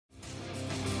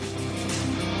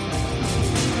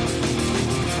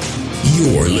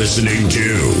You're listening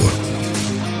to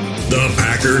the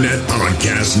Packernet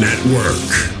Podcast Network.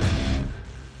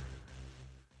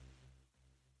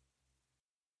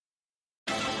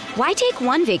 Why take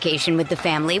one vacation with the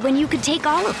family when you could take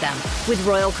all of them? With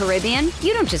Royal Caribbean,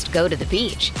 you don't just go to the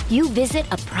beach. You visit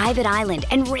a private island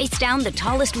and race down the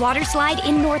tallest water slide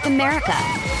in North America.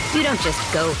 You don't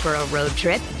just go for a road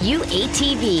trip. You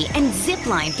ATV and zip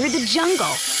line through the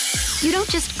jungle. You don't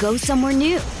just go somewhere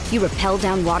new. You rappel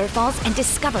down waterfalls and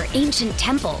discover ancient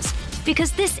temples.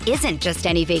 Because this isn't just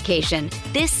any vacation.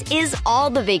 This is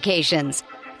all the vacations.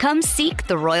 Come seek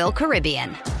the Royal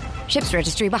Caribbean. Ships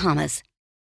Registry, Bahamas.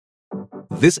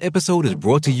 This episode is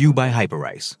brought to you by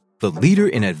Hyperice, the leader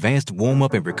in advanced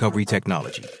warm-up and recovery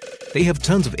technology. They have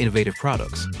tons of innovative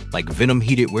products, like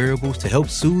Venom-heated wearables to help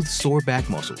soothe sore back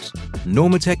muscles,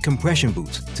 Normatec compression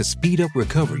boots to speed up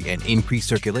recovery and increase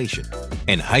circulation,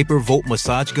 and Hypervolt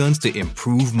massage guns to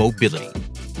improve mobility.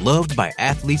 Loved by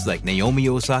athletes like Naomi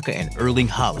Osaka and Erling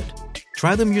Haaland.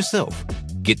 Try them yourself.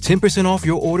 Get 10% off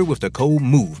your order with the code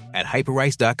MOVE at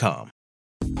Hyperice.com.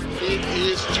 It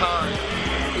is time.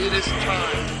 It is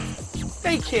time.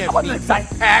 They can't beat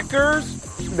the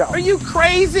Packers. No. Are you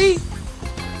crazy?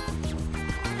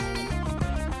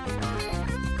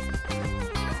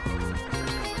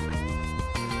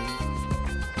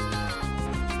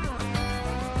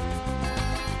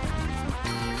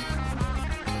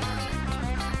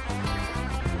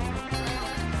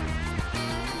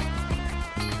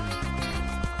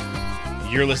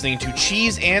 You're listening to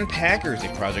Cheese and Packers, a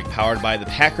project powered by the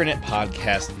Packernet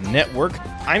Podcast Network.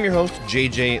 I'm your host,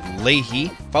 JJ Leahy.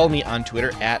 Follow me on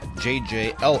Twitter at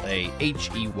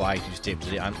JJLAHEY to stay up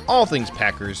to date on all things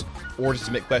Packers or to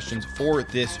submit questions for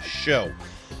this show.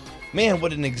 Man,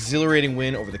 what an exhilarating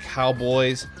win over the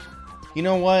Cowboys. You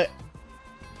know what?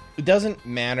 It doesn't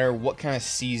matter what kind of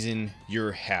season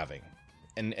you're having.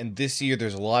 And this year,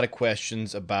 there's a lot of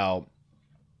questions about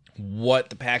what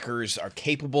the Packers are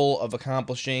capable of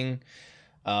accomplishing,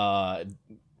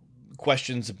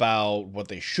 questions about what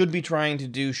they should be trying to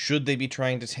do, should they be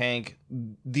trying to tank.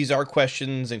 These are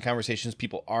questions and conversations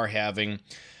people are having.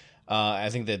 I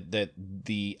think that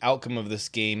the outcome of this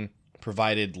game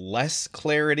provided less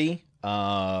clarity.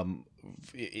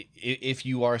 If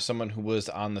you are someone who was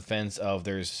on the fence of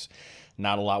there's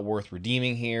not a lot worth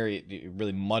redeeming here, it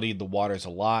really muddied the waters a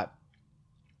lot.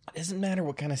 It doesn't matter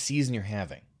what kind of season you're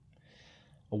having.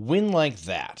 A win like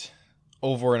that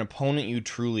over an opponent you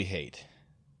truly hate,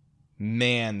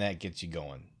 man, that gets you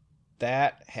going.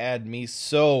 That had me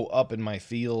so up in my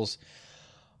feels.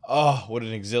 Oh, what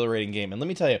an exhilarating game. And let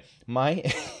me tell you, my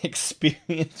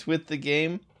experience with the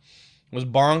game was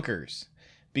bonkers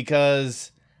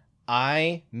because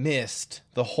I missed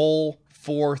the whole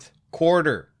fourth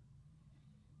quarter.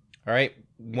 All right,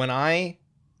 when I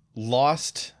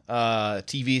lost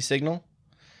TV signal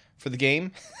for the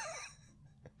game,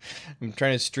 I'm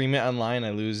trying to stream it online. I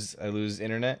lose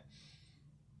internet.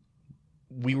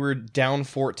 We were down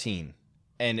 14,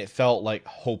 and it felt like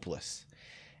hopeless.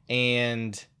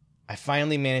 And I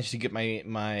finally managed to get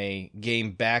my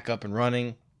game back up and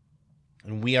running,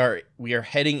 and we are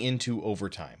heading into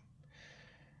overtime.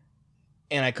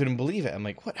 And I couldn't believe it. I'm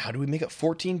like, what? How do we make up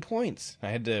 14 points? I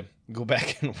had to go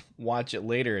back and watch it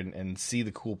later and see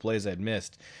the cool plays I'd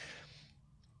missed.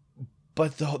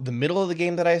 But the middle of the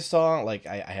game that I saw, like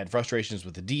I had frustrations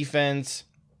with the defense,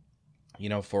 you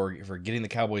know, for getting the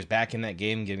Cowboys back in that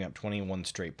game, giving up 21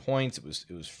 straight points.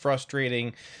 It was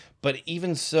frustrating, but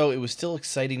even so, it was still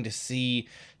exciting to see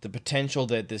the potential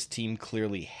that this team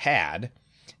clearly had,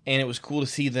 and it was cool to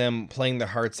see them playing their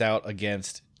hearts out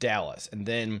against Dallas, and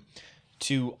then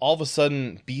to all of a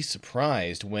sudden be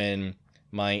surprised when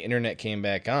my internet came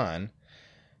back on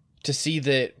to see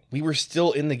that we were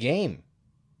still in the game.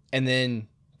 And then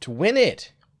to win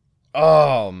it,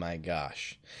 oh my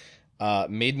gosh,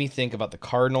 made me think about the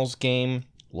Cardinals game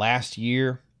last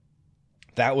year.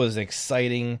 That was an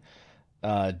exciting,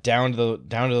 down to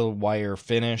the wire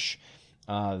finish.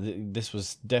 This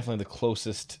was definitely the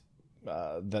closest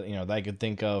that I could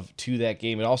think of to that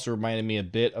game. It also reminded me a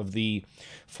bit of the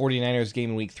 49ers game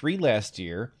in Week 3 last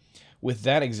year with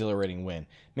that exhilarating win.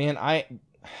 Man,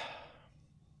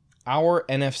 our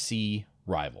NFC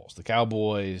rivals, the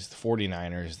Cowboys, the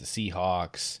 49ers, the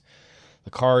Seahawks, the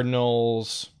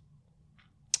Cardinals.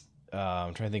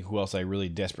 I'm trying to think who else I really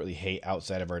desperately hate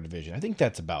outside of our division. I think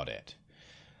that's about it.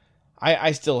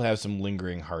 I still have some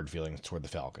lingering hard feelings toward the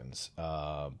Falcons,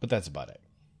 but that's about it.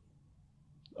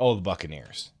 Oh, the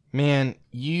Buccaneers. Man,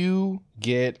 you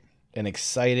get an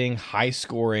exciting,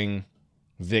 high-scoring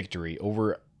victory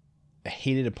over a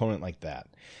hated opponent like that.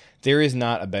 There is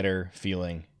not a better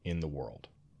feeling in the world.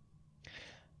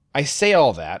 I say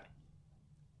all that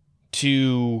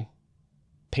to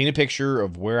paint a picture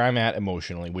of where I'm at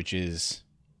emotionally, which is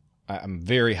I'm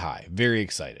very high, very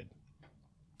excited.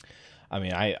 I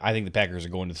mean, I think the Packers are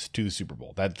going to the Super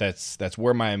Bowl. That's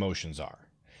where my emotions are.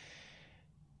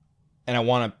 And I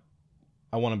want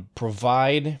to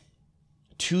provide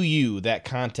to you that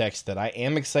context that I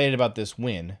am excited about this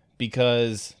win,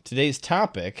 because today's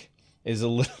topic is a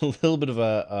little bit of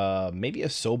a maybe a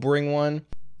sobering one.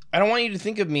 I don't want you to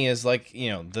think of me as like,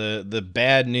 the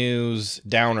bad news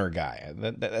downer guy.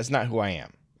 That's not who I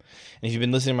am. And if you've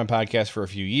been listening to my podcast for a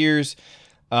few years,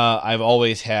 I've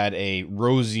always had a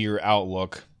rosier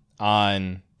outlook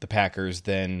on the Packers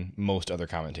than most other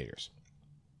commentators.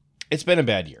 It's been a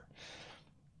bad year.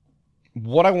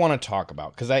 What I want to talk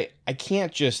about, because I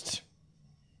can't just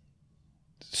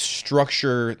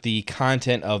structure the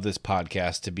content of this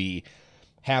podcast to be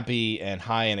happy and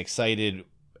high and excited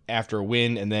after a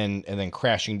win and then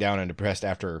crashing down and depressed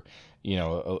after,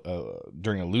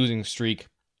 during a losing streak.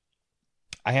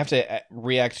 I have to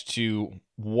react to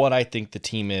what I think the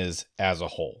team is as a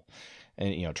whole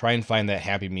and, try and find that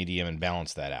happy medium and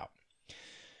balance that out.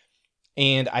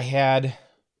 And I had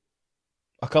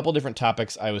a couple different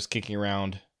topics I was kicking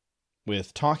around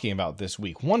with talking about this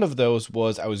week. One of those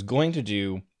was I was going to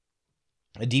do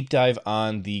a deep dive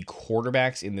on the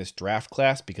quarterbacks in this draft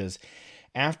class, because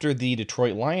after the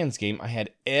Detroit Lions game, I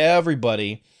had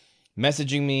everybody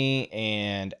messaging me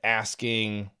and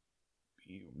asking,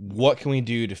 what can we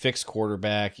do to fix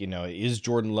quarterback? Is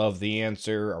Jordan Love the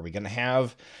answer? Are we going to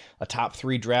have a top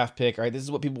 3 draft pick? All right, this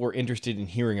is what people were interested in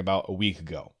hearing about a week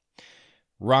ago.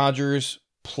 Rodgers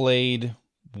played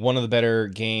one of the better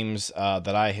games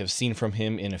that I have seen from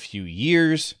him in a few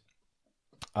years.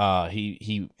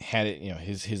 He had it,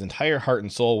 his entire heart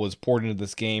and soul was poured into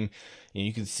this game. And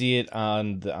you can see it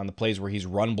on the plays where he's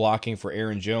run blocking for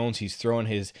Aaron Jones. He's throwing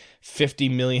his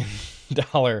 $50 million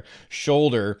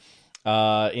shoulder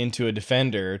into a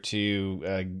defender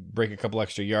to break a couple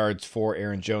extra yards for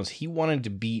Aaron Jones. He wanted to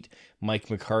beat Mike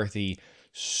McCarthy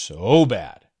so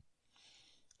bad.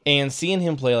 And seeing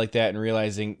him play like that and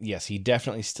realizing, yes, he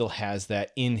definitely still has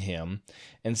that in him,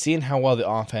 and seeing how well the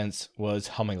offense was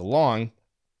humming along,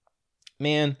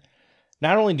 man,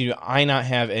 not only do I not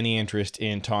have any interest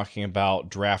in talking about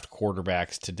draft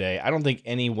quarterbacks today, I don't think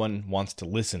anyone wants to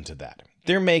listen to that.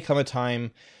 There may come a time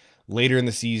later in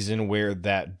the season where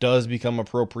that does become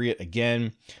appropriate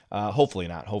again. Hopefully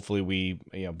not. Hopefully we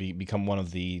become one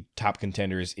of the top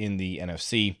contenders in the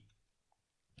NFC.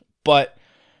 But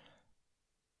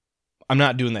I'm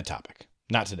not doing that topic.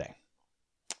 Not today.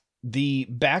 The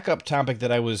backup topic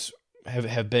that I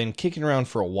have been kicking around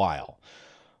for a while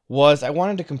was I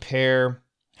wanted to compare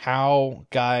how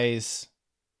guys'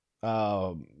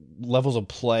 levels of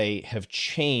play have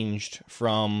changed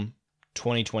from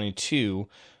 2022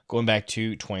 going back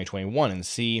to 2021 and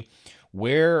see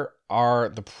where are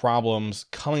the problems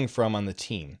coming from on the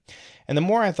team. And the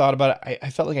more I thought about it, I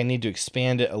felt like I need to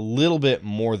expand it a little bit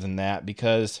more than that,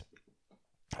 because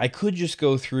I could just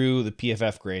go through the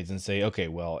PFF grades and say, okay,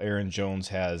 well, Aaron Jones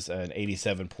has an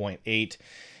 87.8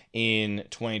 in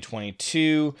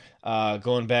 2022.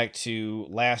 Going back to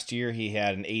last year, he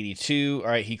had an 82. All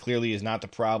right, he clearly is not the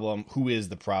problem. Who is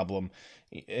the problem?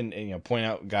 And point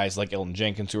out guys like Elton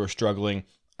Jenkins who are struggling.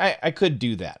 I could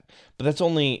do that, but that's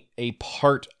only a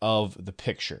part of the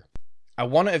picture. I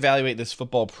want to evaluate this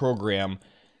football program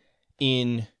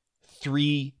in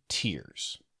 3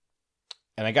 tiers.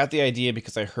 And I got the idea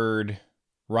because I heard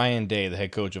Ryan Day, the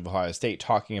head coach of Ohio State,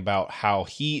 talking about how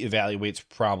he evaluates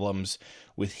problems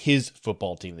with his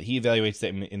football team, that he evaluates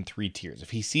them in 3 tiers.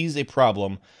 If he sees a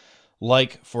problem,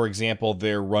 like, for example,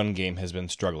 their run game has been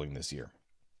struggling this year,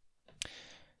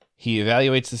 he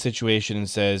evaluates the situation and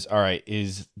says, all right,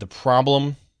 is the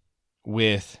problem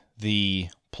with the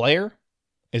player?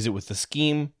 Is it with the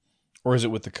scheme? Or is it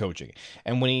with the coaching?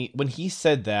 And when he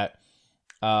said that,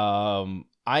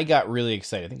 I got really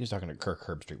excited. I think he was talking to Kirk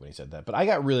Herbstreit when he said that, but I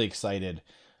got really excited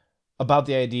about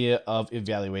the idea of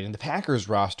evaluating the Packers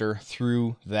roster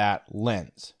through that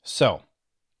lens. So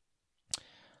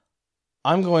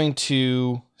I'm going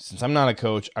to, since I'm not a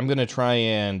coach, I'm going to try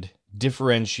and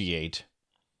differentiate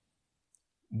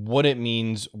what it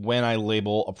means when I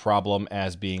label a problem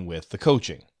as being with the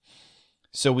coaching.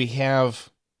 So we have,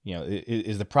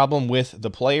 is the problem with the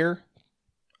player?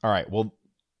 All right, well,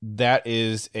 that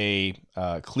is a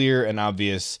clear and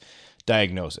obvious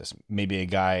diagnosis. Maybe a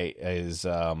guy is,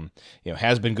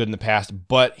 has been good in the past,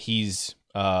 but he's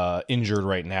injured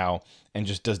right now and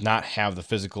just does not have the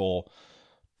physical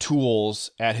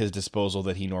tools at his disposal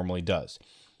that he normally does.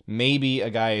 Maybe a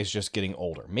guy is just getting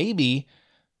older. Maybe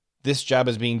this job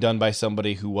is being done by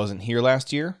somebody who wasn't here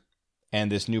last year,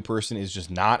 and this new person is just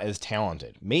not as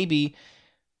talented. Maybe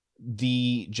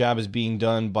the job is being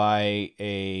done by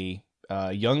a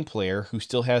young player who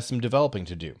still has some developing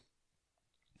to do.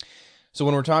 So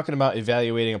when we're talking about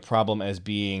evaluating a problem as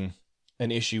being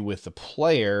an issue with the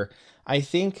player, I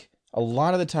think a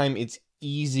lot of the time it's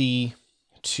easy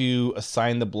to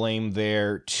assign the blame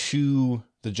there to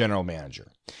the general manager.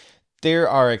 There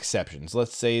are exceptions.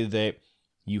 Let's say that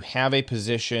you have a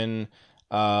position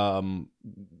where,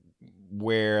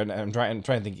 and I'm trying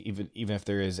to think, even if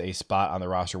there is a spot on the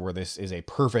roster where this is a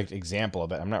perfect example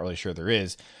of it, I'm not really sure there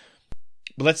is.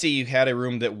 But let's say you had a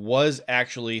room that was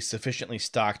actually sufficiently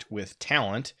stocked with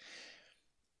talent,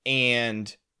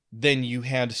 and then you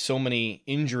had so many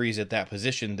injuries at that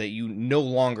position that you no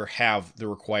longer have the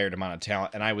required amount of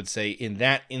talent. And I would say in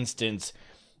that instance,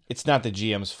 it's not the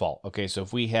GM's fault. Okay, so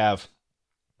if we have,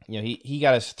 he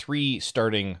got us 3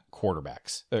 starting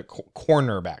cornerbacks.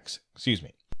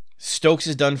 Stokes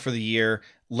is done for the year.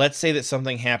 Let's say that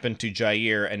something happened to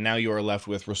Jair, and now you are left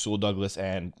with Rasul Douglas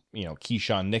and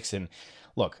Keyshawn Nixon.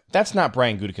 Look, that's not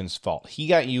Brian Gutekunst's fault. He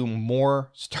got you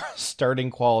more starting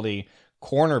quality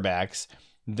cornerbacks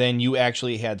than you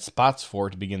actually had spots for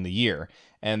to begin the year.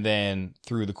 And then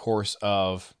through the course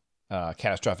of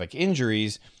catastrophic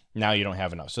injuries, now you don't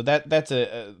have enough. So that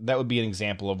would be an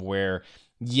example of where,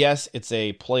 yes, it's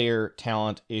a player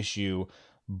talent issue,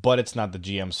 but it's not the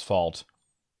GM's fault.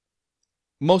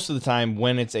 Most of the time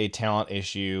when it's a talent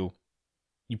issue,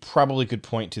 you probably could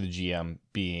point to the GM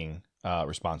being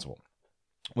responsible.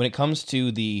 When it comes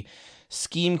to the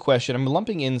scheme question, I'm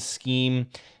lumping in scheme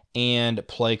and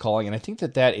play calling, and I think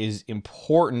that is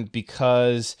important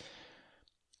because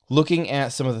looking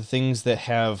at some of the things that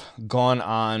have gone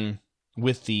on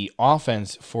with the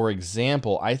offense, for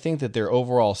example, I think that their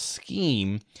overall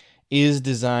scheme is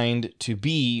designed to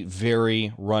be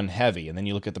very run heavy. And then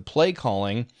you look at the play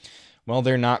calling, well,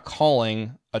 they're not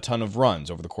calling a ton of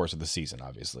runs over the course of the season,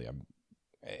 obviously.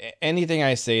 Anything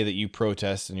I say that you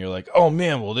protest and you're like, oh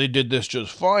man, well, they did this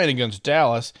just fine against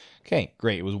Dallas. Okay,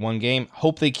 great. It was one game.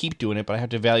 Hope they keep doing it, but I have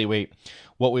to evaluate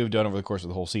what we've done over the course of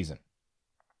the whole season.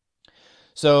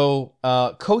 So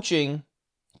coaching,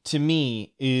 to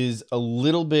me, is a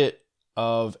little bit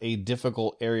of a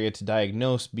difficult area to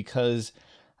diagnose because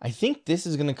I think this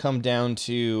is going to come down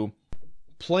to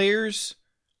players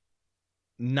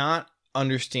not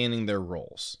understanding their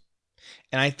roles.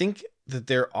 And I think that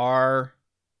there are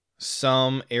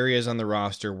some areas on the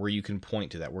roster where you can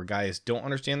point to that, where guys don't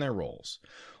understand their roles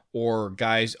or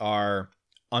guys are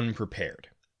unprepared.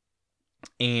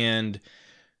 And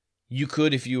you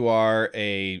could, if you are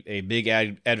a big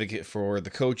advocate for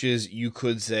the coaches, you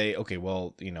could say, okay,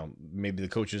 well, maybe the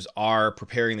coaches are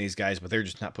preparing these guys, but they're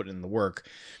just not putting in the work.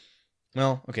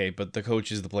 Well, okay, but the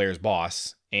coach is the player's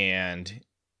boss, and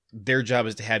their job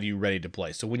is to have you ready to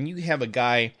play. So when you have a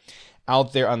guy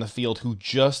out there on the field who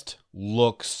just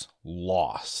looks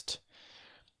lost,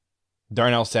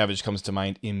 Darnell Savage comes to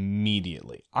mind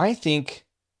immediately. I think,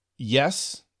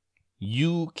 yes,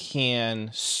 you can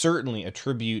certainly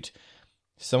attribute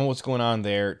some of what's going on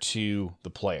there to the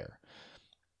player.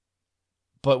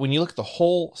 But when you look at the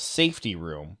whole safety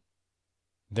room,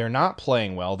 they're not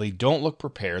playing well. They don't look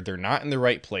prepared. They're not in the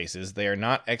right places. They are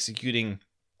not executing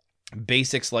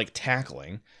basics like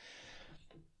tackling.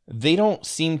 They don't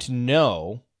seem to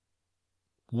know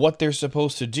what they're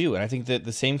supposed to do. And I think that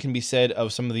the same can be said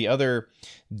of some of the other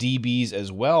DBs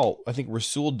as well. I think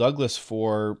Rasul Douglas,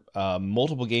 for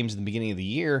multiple games in the beginning of the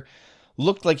year,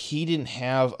 looked like he didn't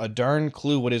have a darn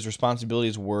clue what his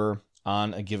responsibilities were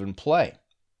on a given play.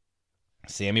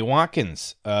 Sammy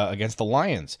Watkins against the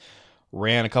Lions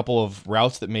ran a couple of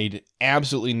routes that made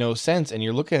absolutely no sense. And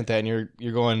you're looking at that and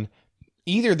you're going,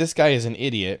 either this guy is an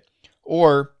idiot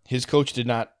or his coach did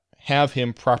not have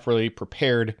him properly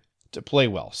prepared to play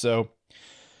well. So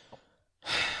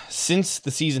since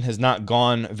the season has not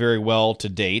gone very well to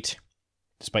date,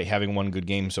 despite having one good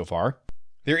game so far,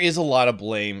 there is a lot of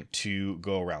blame to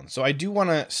go around. So I do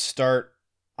want to start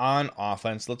on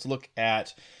offense. Let's look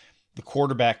at the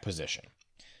quarterback position.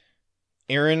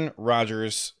 Aaron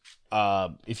Rodgers,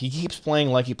 if he keeps playing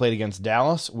like he played against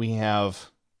Dallas, we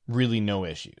have really no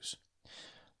issues.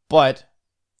 But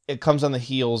it comes on the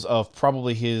heels of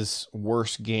probably his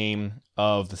worst game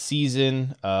of the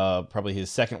season, probably his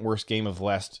second worst game of the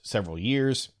last several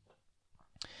years,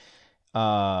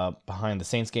 behind the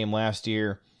Saints game last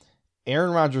year.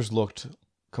 Aaron Rodgers looked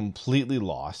completely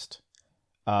lost.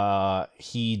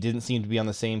 He didn't seem to be on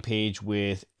the same page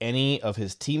with any of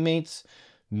his teammates,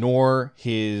 nor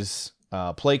his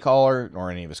play caller,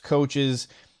 nor any of his coaches.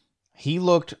 He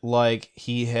looked like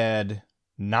he had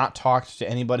not talked to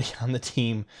anybody on the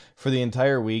team for the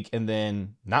entire week, and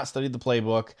then not studied the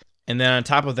playbook. And then on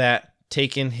top of that,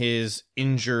 taken his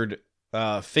injured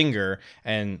finger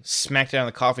and smacked it on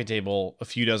the coffee table a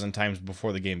few dozen times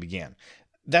before the game began.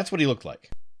 That's what he looked like.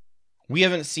 We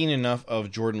haven't seen enough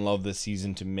of Jordan Love this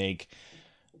season to make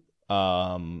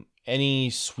any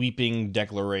sweeping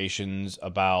declarations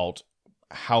about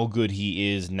how good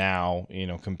he is now,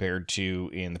 compared to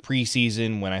in the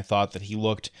preseason when I thought that he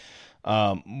looked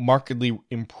markedly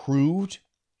improved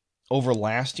over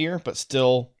last year, but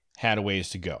still had a ways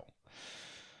to go.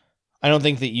 I don't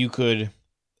think that you could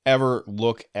ever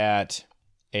look at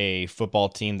a football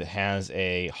team that has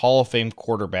a Hall of Fame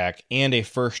quarterback and a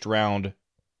first round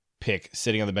pick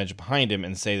sitting on the bench behind him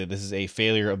and say that this is a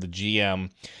failure of the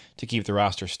GM to keep the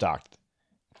roster stocked.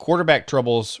 Quarterback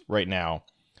troubles right now,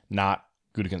 not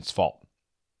Gutekunst's fault.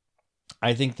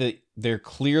 I think that there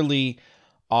clearly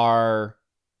are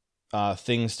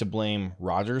things to blame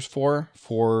Rodgers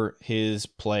for his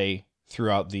play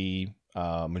throughout the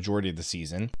majority of the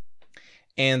season.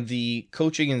 And the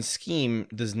coaching and scheme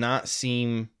does not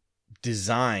seem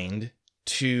designed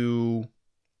to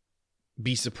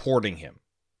be supporting him.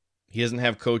 He doesn't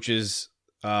have coaches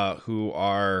who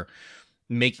are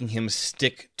making him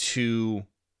stick to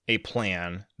a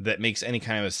plan that makes any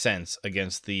kind of a sense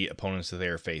against the opponents that they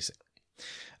are facing.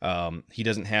 He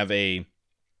doesn't have a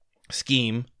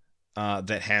scheme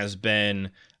that has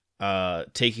been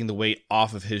taking the weight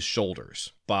off of his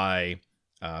shoulders by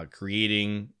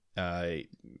creating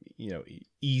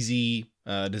easy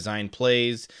design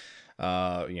plays,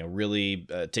 really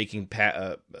taking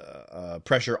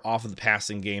pressure off of the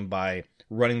passing game by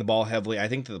running the ball heavily. I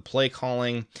think that the play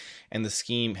calling and the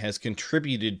scheme has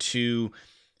contributed to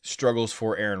struggles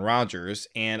for Aaron Rodgers,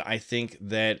 and I think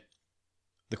that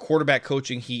the quarterback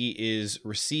coaching he is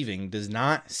receiving does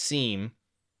not seem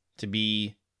to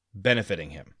be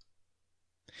benefiting him.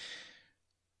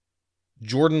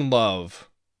 Jordan Love,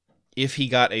 if he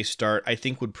got a start, I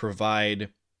think would provide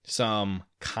some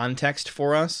context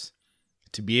for us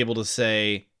to be able to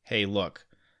say, hey, look,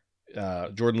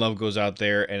 Jordan Love goes out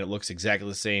there and it looks exactly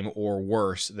the same or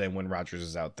worse than when Rodgers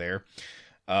is out there.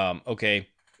 Okay,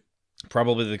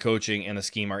 probably the coaching and the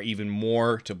scheme are even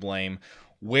more to blame.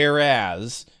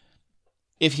 Whereas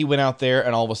if he went out there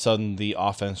and all of a sudden the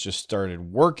offense just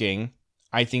started working,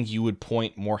 I think you would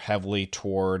point more heavily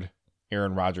toward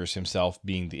Aaron Rodgers himself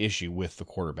being the issue with the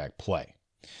quarterback play.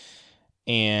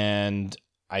 And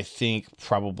I think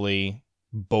probably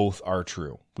both are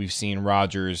true. We've seen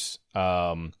Rodgers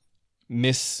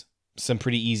miss some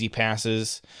pretty easy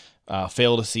passes,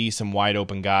 fail to see some wide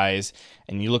open guys,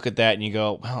 and you look at that and you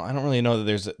go, well, I don't really know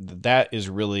that that is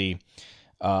really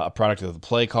a product of the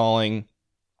play calling.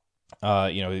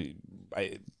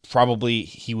 Probably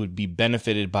he would be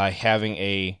benefited by having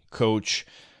a coach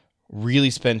really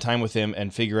spend time with him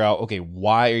and figure out, okay,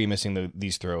 why are you missing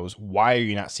these throws? Why are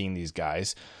you not seeing these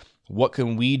guys? What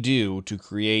can we do to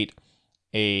create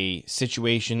a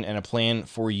situation and a plan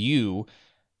for you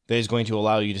that is going to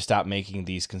allow you to stop making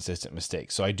these consistent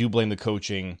mistakes? So I do blame the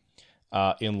coaching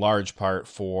in large part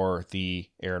for the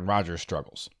Aaron Rodgers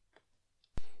struggles.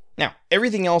 Now,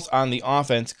 everything else on the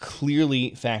offense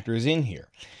clearly factors in here.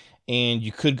 And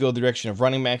you could go the direction of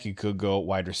running back. You could go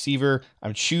wide receiver.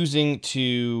 I'm choosing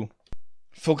to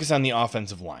focus on the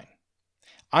offensive line.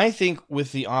 I think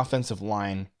with the offensive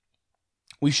line,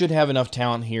 we should have enough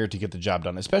talent here to get the job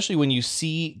done, especially when you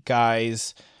see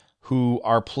guys who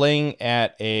are playing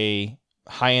at a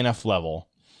high enough level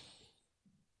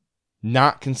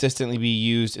not consistently be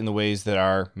used in the ways that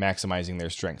are maximizing their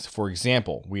strengths. For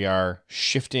example, we are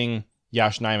shifting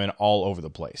Yosh Nijman all over the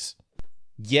place.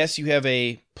 Yes, you have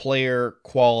a player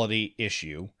quality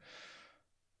issue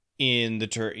in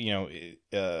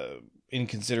in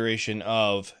consideration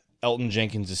of Elgton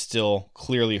Jenkins is still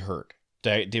clearly hurt.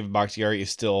 David Bakhtiari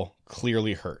is still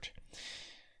clearly hurt.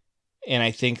 And I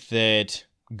think that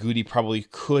Goody probably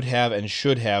could have and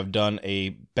should have done a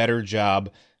better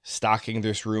job stocking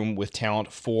this room with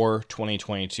talent for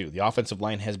 2022. The offensive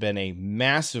line has been a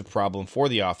massive problem for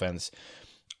the offense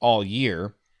all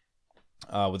year,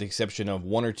 with the exception of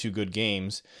one or two good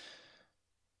games.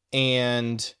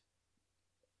 And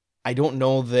I don't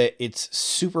know that it's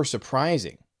super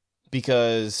surprising,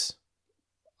 because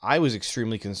I was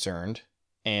extremely concerned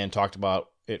and talked about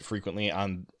it frequently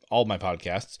on all of my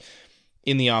podcasts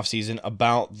in the offseason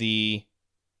about the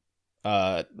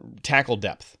tackle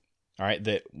depth. All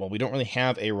right, we don't really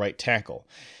have a right tackle.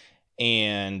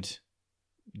 And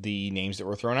the names that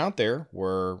were thrown out there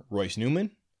were Royce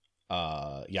Newman,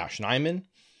 Yosh Nijman,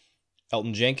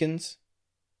 Elgton Jenkins,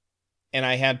 And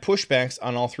I had pushbacks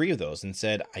on all three of those and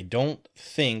said, I don't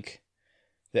think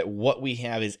that what we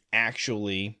have is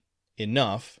actually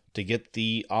enough to get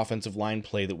the offensive line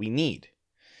play that we need.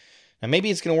 Now,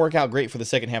 maybe it's going to work out great for the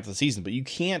second half of the season, but you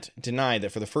can't deny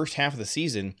that for the first half of the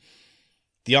season,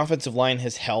 the offensive line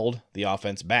has held the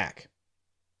offense back.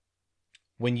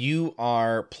 When you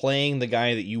are playing the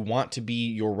guy that you want to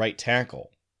be your right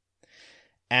tackle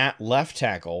at left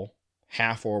tackle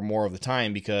half or more of the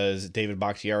time because David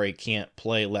Bakhtiari can't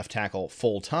play left tackle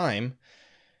full time,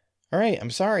 all right, I'm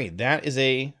sorry. That is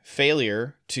a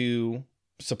failure to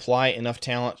supply enough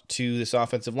talent to this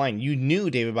offensive line. You knew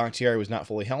David Bakhtiari was not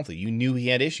fully healthy. You knew he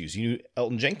had issues. You knew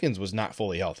Elgton Jenkins was not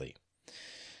fully healthy.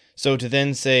 So to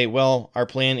then say, well, our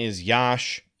plan is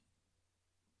Yash,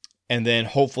 and then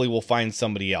hopefully we'll find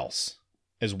somebody else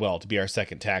as well to be our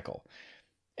second tackle.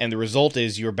 And the result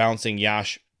is you're bouncing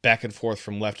Yash back and forth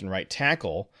from left and right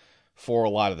tackle for a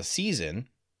lot of the season.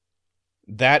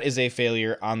 That is a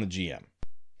failure on the GM.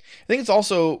 I think it's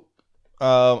also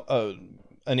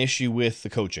an issue with the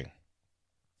coaching.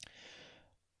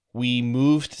 We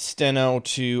moved Steno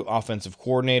to offensive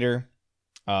coordinator.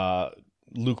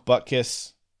 Luke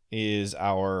Butkus is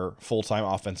our full-time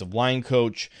offensive line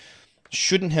coach.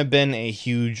 Shouldn't have been a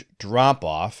huge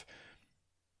drop-off,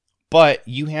 but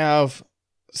you have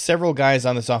several guys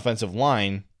on this offensive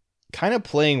line kind of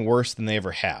playing worse than they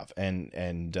ever have.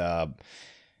 And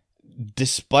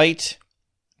despite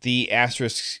the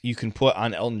asterisks you can put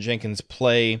on Elgton Jenkins'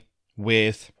 play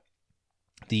with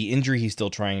the injury he's still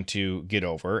trying to get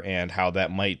over and how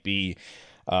that might be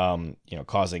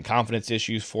causing confidence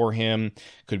issues for him,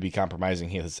 could be compromising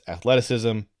his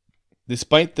athleticism.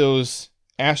 Despite those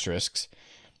asterisks,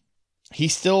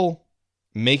 he's still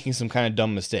making some kind of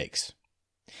dumb mistakes.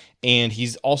 And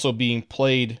he's also being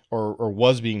played or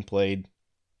was being played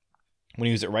when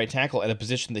he was at right tackle at a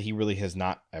position that he really has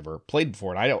not ever played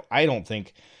before. And I don't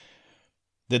think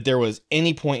that there was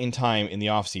any point in time in the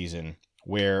offseason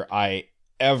where I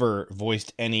ever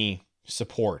voiced any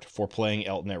support for playing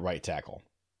Elgton at right tackle.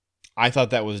 I thought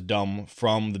that was dumb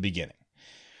from the beginning.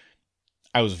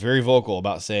 I was very vocal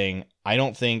about saying, I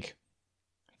don't think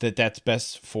that that's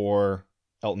best for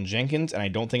Elgton Jenkins, and I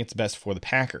don't think it's best for the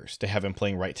Packers to have him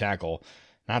playing right tackle,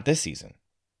 not this season.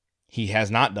 He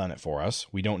has not done it for us.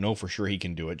 We don't know for sure he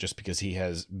can do it just because he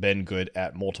has been good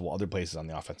at multiple other places on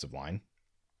the offensive line.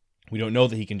 We don't know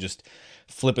that he can just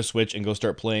flip a switch and go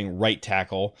start playing right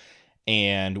tackle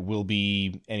and will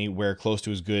be anywhere close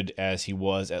to as good as he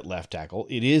was at left tackle.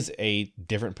 It is a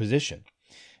different position.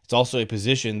 It's also a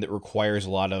position that requires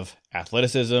a lot of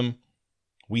athleticism.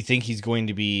 We think he's going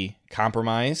to be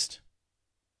compromised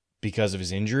because of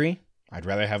his injury. I'd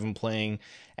rather have him playing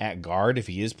at guard if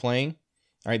he is playing.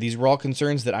 All right, these were all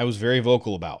concerns that I was very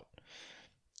vocal about.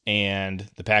 And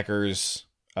the Packers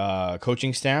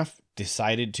coaching staff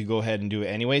decided to go ahead and do it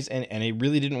anyways, and it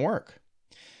really didn't work.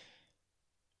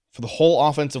 For the whole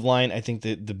offensive line, I think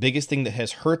that the biggest thing that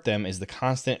has hurt them is the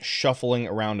constant shuffling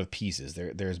around of pieces.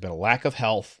 There's been a lack of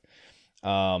health.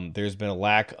 There's been a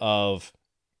lack of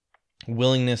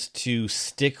willingness to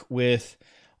stick with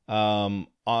offensive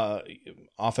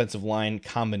line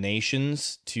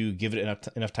combinations to give it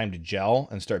enough time to gel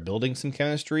and start building some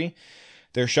chemistry.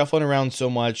 They're shuffling around so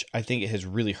much, I think it has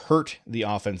really hurt the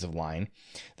offensive line.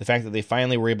 The fact that they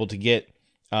finally were able to get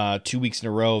 2 weeks in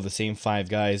a row of the same five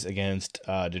guys against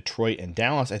Detroit and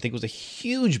Dallas, I think was a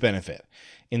huge benefit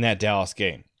in that Dallas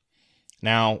game.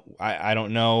 Now, I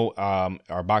don't know,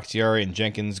 are Bakhtiari and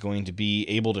Jenkins going to be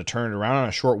able to turn it around on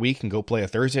a short week and go play a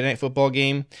Thursday night football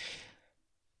game?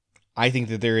 I think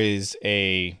that there is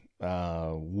a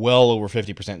well over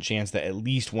 50% chance that at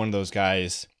least one of those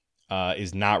guys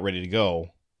is not ready to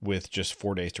go with just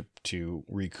 4 days to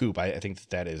recoup. I think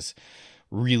that is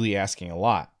really asking a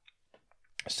lot.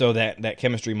 So that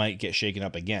chemistry might get shaken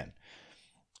up again.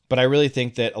 But I really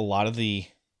think that a lot of the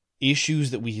issues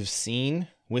that we have seen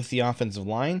with the offensive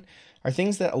line are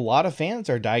things that a lot of fans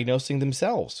are diagnosing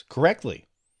themselves correctly.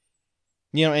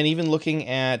 And even looking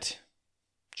at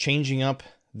changing up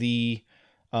the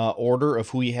order of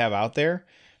who we have out there,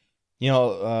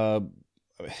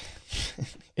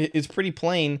 it's pretty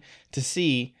plain to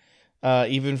see,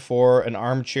 even for an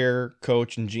armchair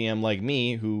coach and GM like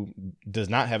me, who does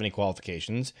not have any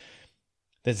qualifications,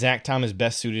 that Zach Tom is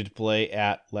best suited to play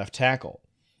at left tackle.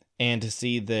 And to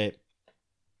see that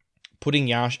putting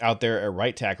Yash out there at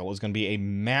right tackle is going to be a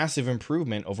massive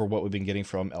improvement over what we've been getting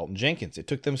from Elgton Jenkins. It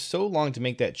took them so long to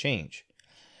make that change.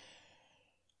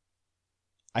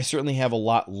 I certainly have a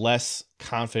lot less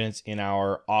confidence in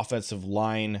our offensive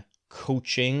line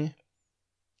coaching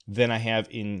than I have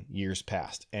in years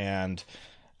past. And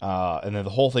And then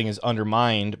the whole thing is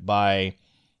undermined by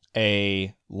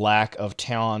a lack of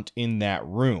talent in that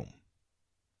room.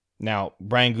 Now,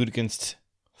 Brian Gutekunst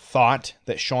thought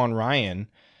that Sean Ryan,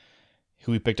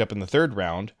 who he picked up in the 3rd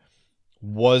round,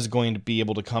 was going to be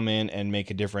able to come in and make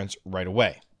a difference right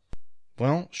away.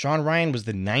 Well, Sean Ryan was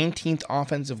the 19th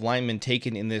offensive lineman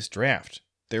taken in this draft.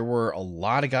 There were a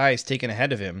lot of guys taken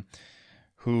ahead of him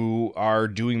who are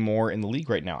doing more in the league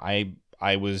right now.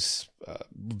 I was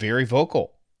very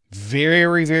vocal,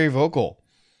 very, very vocal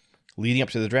leading up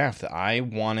to the draft that I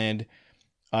wanted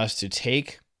us to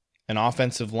take an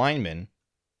offensive lineman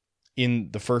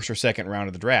in the 1st or 2nd round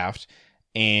of the draft,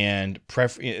 and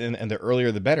the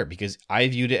earlier the better, because I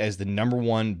viewed it as the number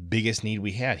one biggest need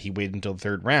we had. He waited until the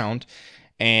 3rd round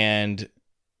and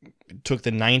took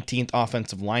the 19th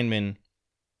offensive lineman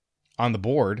on the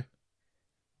board,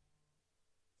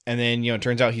 and then it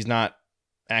turns out he's not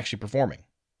actually performing.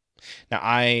 Now,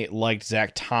 I liked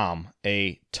Zach Tom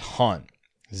a ton.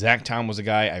 Zach Tom was a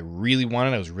guy I really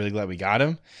wanted. I was really glad we got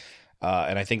him,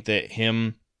 and I think that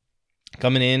him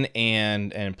coming in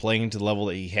and playing to the level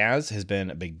that he has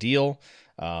been a big deal.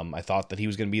 I thought that he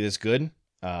was going to be this good.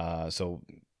 So,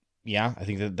 yeah, I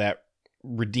think that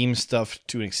redeems stuff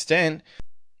to an extent,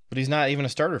 but he's not even a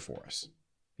starter for us.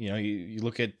 You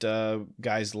look at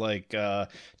guys like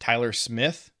Tyler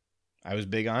Smith, I was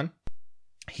big on.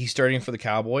 He's starting for the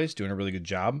Cowboys, doing a really good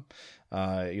job.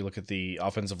 You look at the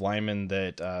offensive linemen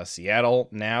that Seattle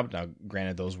nabbed. Now,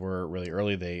 granted, those were really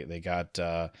early. They got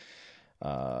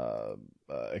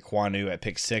Ekwonu at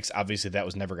pick 6. Obviously, that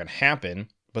was never going to happen.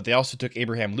 But they also took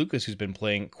Abraham Lucas, who's been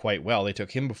playing quite well. They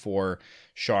took him before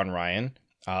Sean Ryan.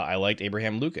 I liked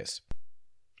Abraham Lucas.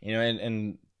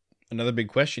 And another big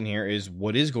question here is,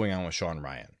 what is going on with Sean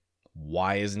Ryan?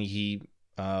 Why isn't he,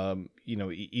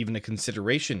 even a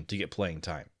consideration to get playing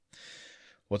time?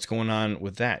 What's going on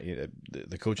with that?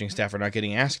 The coaching staff are not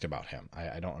getting asked about him.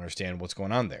 I don't understand what's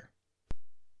going on there.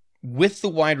 With the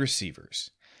wide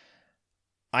receivers,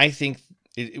 I think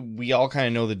we all kind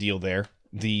of know the deal there.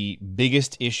 The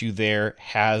biggest issue there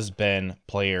has been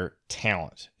player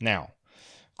talent. Now,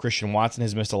 Christian Watson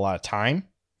has missed a lot of time.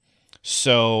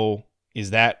 So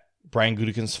is that Brian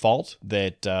Gutekunst's fault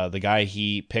that the guy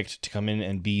he picked to come in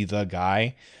and be the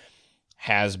guy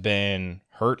has been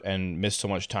hurt and missed so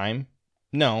much time?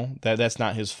 No, that's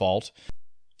not his fault.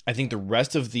 I think the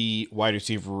rest of the wide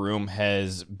receiver room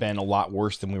has been a lot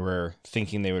worse than we were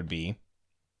thinking they would be.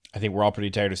 I think we're all pretty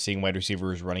tired of seeing wide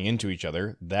receivers running into each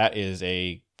other. That is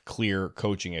a clear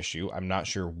coaching issue. I'm not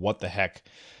sure what the heck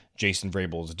Jason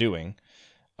Vrabel is doing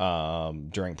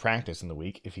during practice in the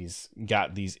week, if he's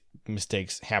got these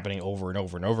mistakes happening over and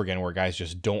over and over again where guys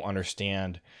just don't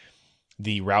understand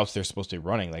the routes they're supposed to be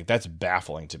running. Like, that's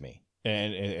baffling to me.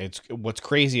 And it's what's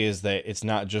crazy is that it's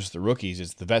not just the rookies,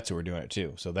 it's the vets who are doing it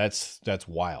too. So that's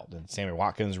wild. And Sammy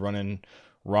Watkins running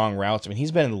wrong routes. I mean,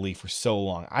 he's been in the league for so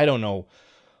long. I don't know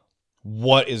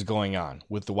what is going on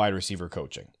with the wide receiver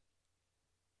coaching.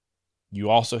 You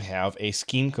also have a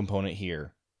scheme component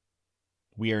here.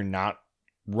 We are not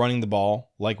running the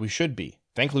ball like we should be.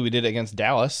 Thankfully, we did it against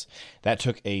Dallas. That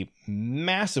took a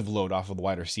massive load off of the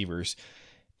wide receivers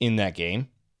in that game.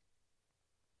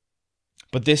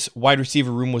 But this wide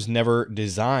receiver room was never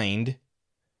designed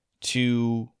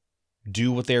to do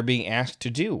what they're being asked to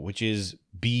do, which is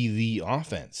be the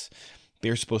offense.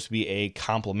 They're supposed to be a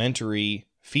complementary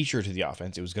feature to the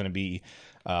offense. It was going to be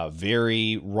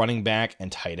very running back and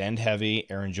tight end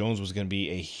heavy. Aaron Jones was going to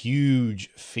be a huge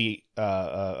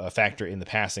factor in the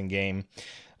passing game.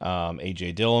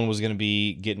 A.J. Dillon was going to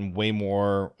be getting way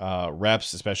more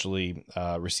reps, especially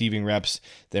receiving reps,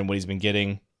 than what he's been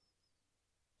getting.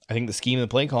 I think the scheme of the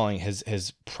play calling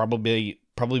has probably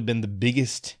been the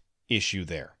biggest issue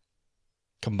there,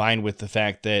 combined with the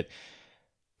fact that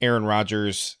Aaron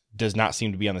Rodgers does not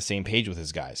seem to be on the same page with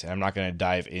his guys. And I'm not going to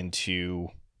dive into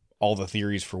all the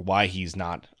theories for why he's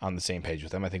not on the same page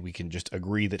with them. I think we can just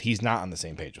agree that he's not on the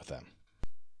same page with them.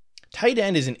 Tight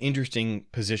end is an interesting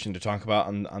position to talk about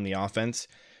on the offense,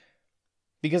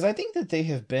 because I think that they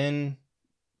have been,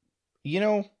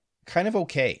 kind of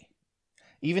okay.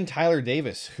 Even Tyler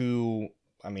Davis, who,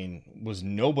 was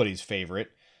nobody's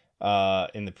favorite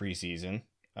in the preseason.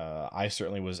 I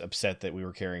certainly was upset that we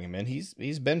were carrying him in.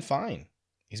 He's been fine.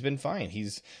 He's been fine.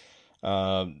 He's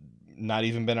not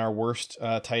even been our worst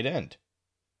tight end.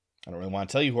 I don't really want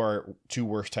to tell you who our two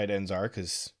worst tight ends are,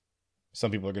 because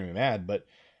some people are going to be mad, but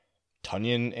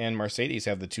Tunyon and Mercedes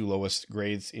have the two lowest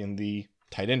grades in the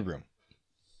tight end room.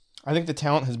 I think the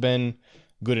talent has been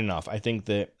good enough. I think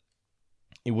that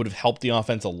it would have helped the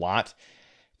offense a lot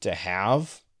to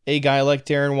have a guy like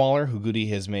Darren Waller, who Goody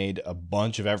has made a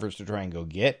bunch of efforts to try and go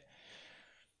get.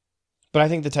 But I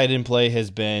think the tight end play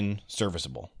has been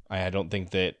serviceable. I don't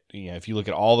think that, if you look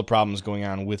at all the problems going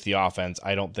on with the offense,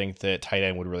 I don't think that tight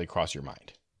end would really cross your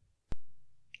mind.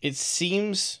 It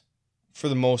seems, for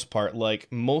the most part, like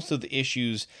most of the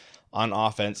issues on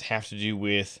offense have to do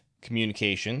with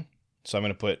communication. So I'm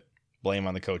going to put blame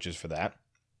on the coaches for that.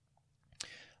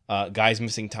 Guys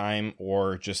missing time,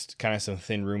 or just kind of some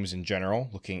thin rooms in general,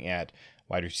 looking at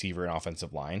wide receiver and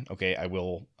offensive line. Okay, I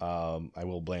will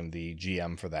blame the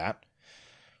GM for that.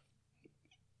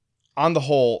 On the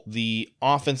whole, the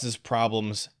offense's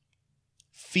problems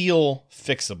feel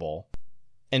fixable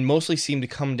and mostly seem to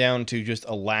come down to just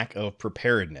a lack of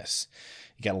preparedness.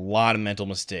 You got a lot of mental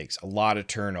mistakes, a lot of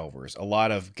turnovers, a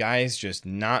lot of guys just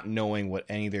not knowing what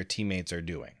any of their teammates are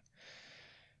doing.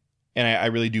 And I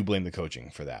really do blame the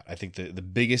coaching for that. I think the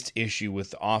biggest issue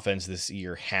with the offense this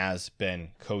year has been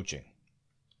coaching.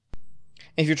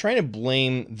 And if you're trying to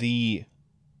blame the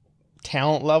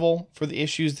talent level for the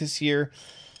issues this year,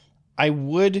 I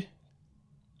would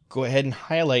go ahead and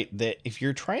highlight that if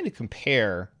you're trying to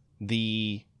compare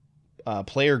the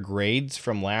player grades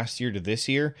from last year to this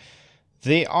year,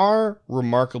 they are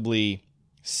remarkably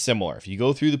similar. If you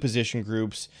go through the position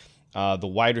groups, the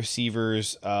wide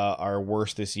receivers are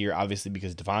worse this year, obviously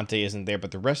because Davante isn't there,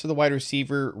 but the rest of the wide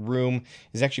receiver room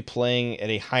is actually playing at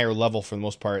a higher level for the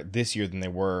most part this year than they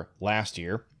were last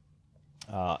year.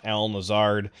 Allen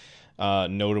Lazard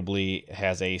notably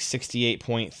has a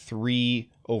 68.3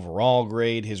 overall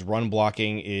grade. His run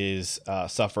blocking is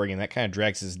suffering, and that kind of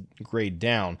drags his grade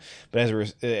down.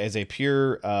 But as a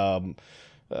pure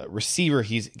receiver,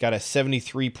 he's got a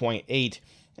 73.8.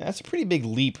 That's a pretty big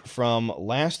leap from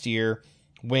last year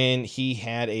when he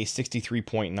had a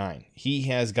 63.9. He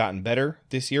has gotten better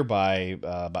this year by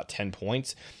about 10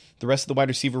 points. The rest of the wide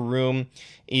receiver room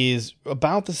is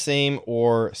about the same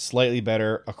or slightly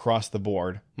better across the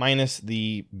board, minus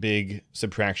the big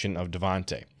subtraction of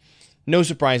Davante. No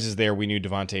surprises there. We knew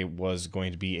Davante was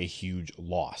going to be a huge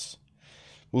loss.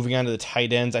 Moving on to the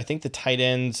tight ends, I think the tight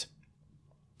ends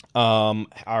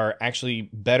are actually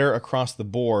better across the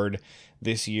board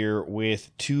this year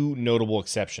with two notable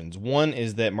exceptions. One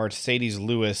is that Mercedes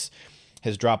Lewis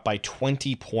has dropped by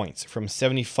 20 points from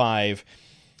 75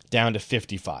 down to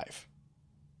 55.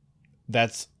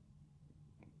 That's,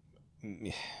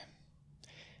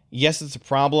 yes, it's a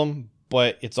problem,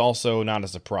 but it's also not a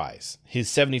surprise. His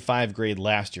 75 grade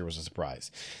last year was a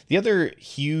surprise. The other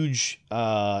huge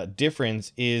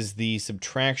difference is the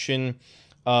subtraction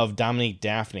of Dominique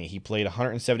Dafney. He played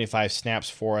 175 snaps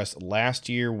for us last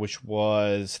year, which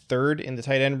was third in the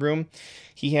tight end room.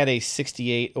 He had a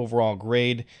 68 overall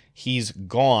grade. He's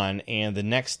gone, and the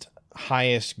next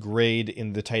highest grade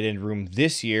in the tight end room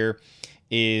this year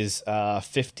is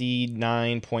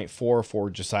 59.4 for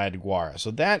Josiah DeGuara. So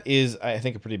that is, I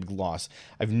think, a pretty big loss.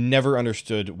 I've never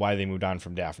understood why they moved on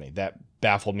from Dafney. That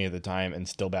baffled me at the time and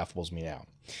still baffles me now.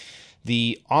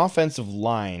 The offensive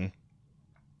line,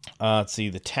 let's see,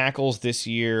 the tackles this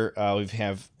year, we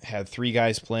have had three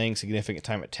guys playing significant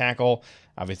time at tackle.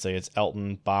 Obviously, it's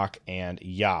Elton, Bach, and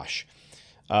Yash.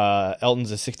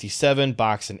 Elton's a 67,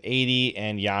 Bach's an 80,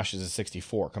 and Yash is a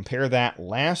 64. Compare that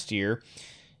last year.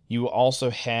 You also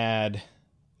had,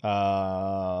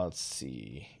 let's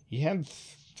see, you had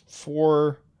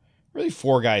four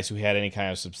guys who had any kind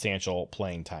of substantial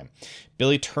playing time.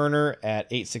 Billy Turner at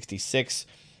 866,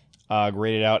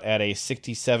 graded out at a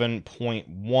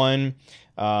 67.1.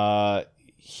 I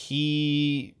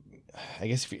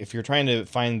guess if you're trying to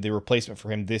find the replacement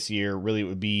for him this year, really it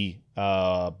would be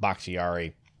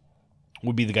Bakhtiari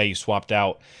would be the guy you swapped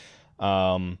out,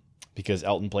 because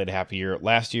Elton played a half a year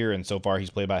last year, and so far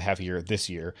he's played about half a year this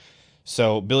year.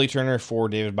 So Billy Turner for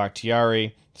David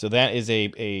Bakhtiari. So that is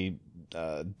a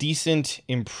decent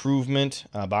improvement.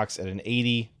 Bach's at an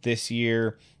 80 this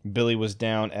year. Billy was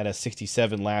down at a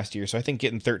 67 last year. So I think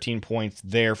getting 13 points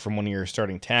there from one of your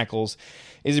starting tackles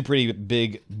is a pretty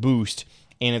big boost,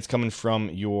 and it's coming from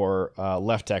your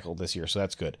left tackle this year, so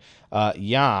that's good.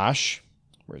 Yash,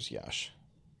 where's Yash?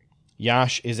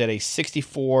 Yash is at a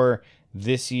 64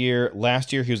 this year.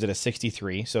 Last year he was at a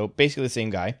 63, so basically the same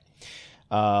guy.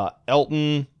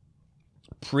 Elton,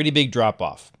 pretty big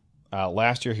drop-off.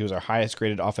 Last year he was our highest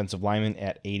graded offensive lineman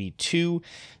at 82.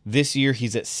 This year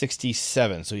he's at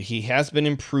 67, so he has been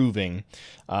improving,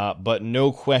 but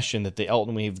no question that the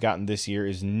Elton we've gotten this year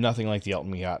is nothing like the Elton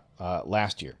we got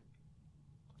last year.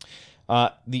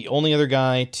 The only other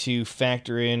guy to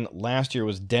factor in last year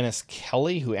was Dennis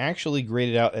Kelly, who actually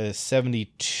graded out at a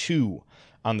 72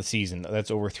 on the season. That's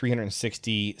over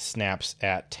 360 snaps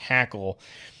at tackle.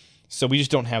 So we just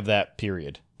don't have that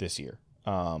period this year,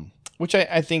 which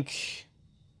I think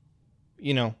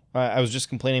I was just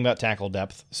complaining about tackle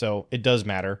depth, so it does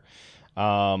matter.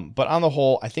 But on the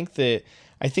whole, I think the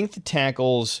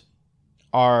tackles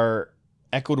are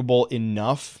equitable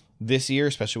enough this year,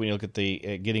 especially when you look at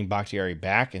the getting Bakhtiari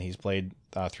back, and he's played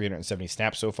 370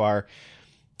 snaps so far.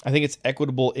 I think it's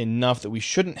equitable enough that we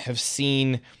shouldn't have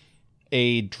seen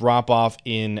a drop-off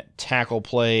in tackle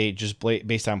play just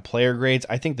based on player grades.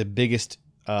 I think the biggest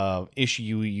issue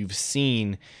you've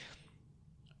seen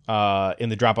in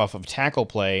the drop-off of tackle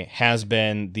play has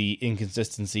been the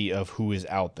inconsistency of who is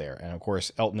out there. And, of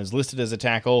course, Elton is listed as a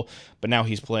tackle, but now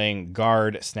he's playing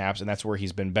guard snaps, and that's where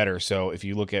he's been better. So if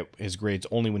you look at his grades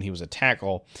only when he was a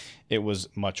tackle, it was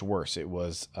much worse. It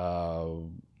was,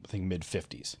 I think,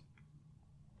 mid-50s.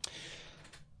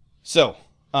 So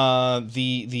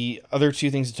the other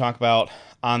two things to talk about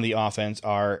on the offense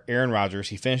are Aaron Rodgers.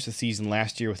 He finished the season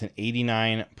last year with an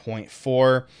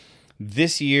 89.4.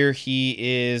 This year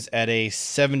he is at a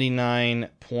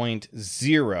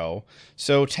 79.0.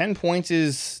 So 10 points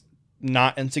is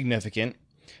not insignificant,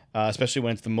 especially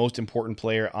when it's the most important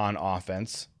player on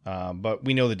offense. But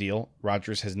we know the deal.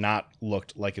 Rodgers has not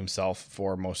looked like himself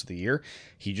for most of the year.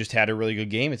 He just had a really good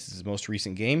game. It's his most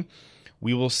recent game.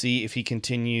 We will see if he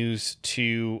continues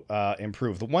to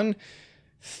improve. The one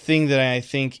thing that I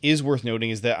think is worth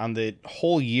noting is that on the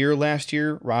whole year last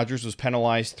year, Rodgers was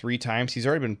penalized 3 times. He's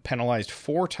already been penalized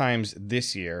 4 times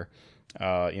this year.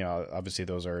 Obviously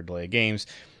those are delayed games.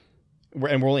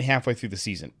 And we're only halfway through the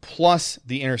season. Plus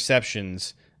the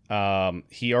interceptions.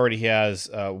 He already has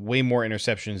way more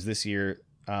interceptions this year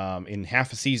in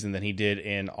half a season than he did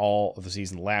in all of the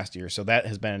season last year. So that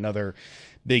has been another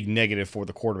big negative for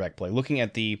the quarterback play. Looking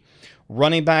at the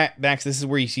running backs, this is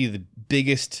where you see the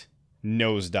biggest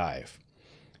nosedive.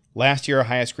 Last year, our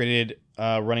highest graded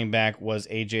running back was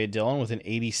A.J. Dillon with an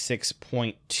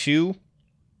 86.2.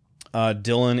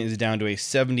 Dillon is down to a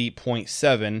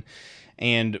 70.7.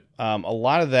 And a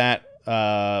lot of that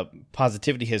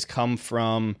positivity has come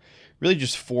from really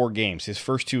just 4 games. His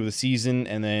first 2 of the season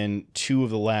and then 2 of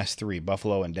the last 3,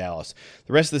 Buffalo and Dallas.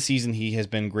 The rest of the season he has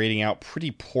been grading out pretty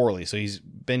poorly, so he's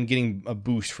been getting a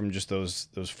boost from just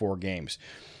those 4 games.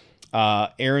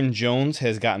 Aaron Jones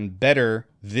has gotten better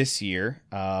this year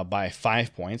by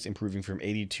 5 points, improving from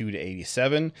 82 to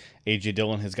 87. A.J.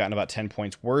 Dillon has gotten about 10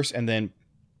 points worse. And then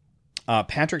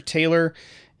Patrick Taylor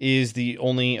is the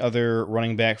only other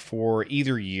running back for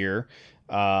either year.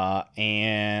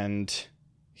 And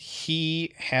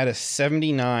he had a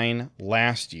 79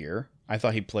 last year. I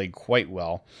thought he played quite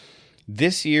well.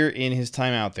 This year in his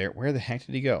time out there, where the heck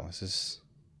did he go? This is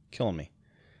killing me.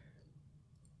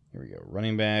 Here we go.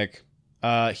 Running back.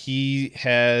 He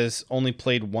has only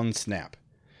played 1 snap.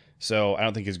 So I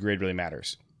don't think his grade really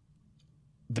matters.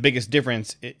 The biggest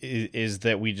difference is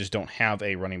that we just don't have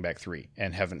a running back 3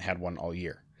 and haven't had one all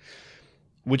year.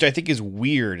 Which I think is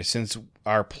weird since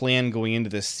our plan going into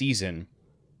this season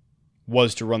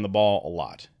was to run the ball a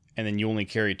lot. And then you only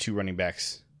carry 2 running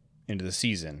backs into the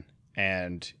season.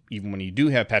 And even when you do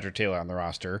have Patrick Taylor on the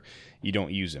roster, you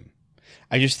don't use him.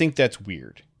 I just think that's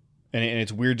weird. And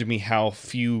it's weird to me how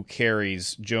few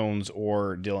carries Jones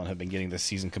or Dillon have been getting this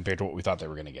season compared to what we thought they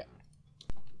were going to get.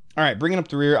 All right, bringing up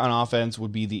the rear on offense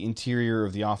would be the interior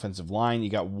of the offensive line. You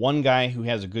got one guy who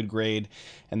has a good grade,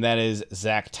 and that is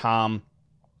Zach Tom.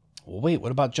 Well, wait,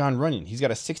 what about John Runyon? He's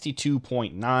got a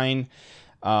 62.9,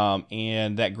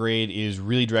 and that grade is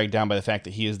really dragged down by the fact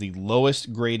that he is the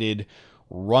lowest graded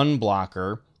run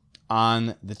blocker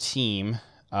on the team.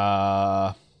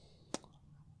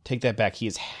 Take that back. He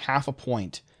is half a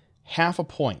point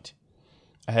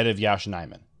ahead of Yosh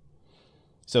Nijman.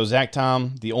 So Zach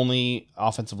Tom, the only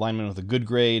offensive lineman with a good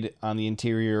grade on the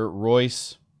interior.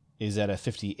 Royce is at a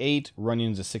 58.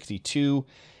 Runyon's a 62.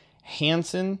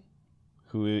 Hansen,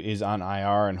 who is on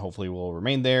IR and hopefully will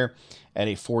remain there, at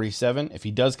a 47. If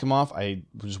he does come off, I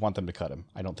just want them to cut him.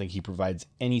 I don't think he provides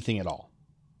anything at all.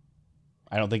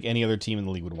 I don't think any other team in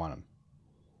the league would want him.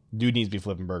 Dude needs to be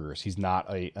flipping burgers. He's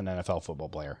not an NFL football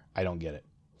player. I don't get it.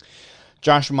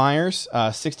 Josh Myers,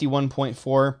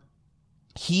 61.4.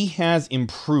 He has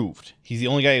improved. He's the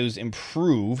only guy who's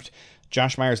improved.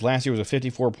 Josh Myers last year was a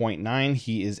 54.9.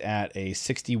 He is at a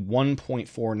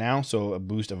 61.4 now, so a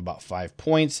boost of about 5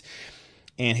 points.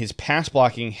 And his pass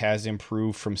blocking has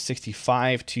improved from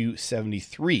 65 to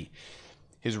 73.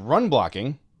 His run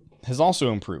blocking has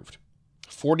also improved.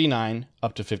 49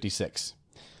 up to 56.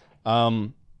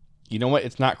 You know what?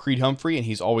 It's not Creed Humphrey, and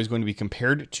he's always going to be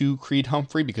compared to Creed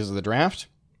Humphrey because of the draft,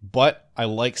 but I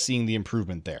like seeing the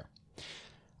improvement there.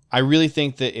 I really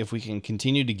think that if we can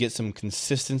continue to get some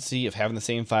consistency of having the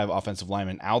same 5 offensive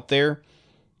linemen out there,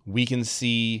 we can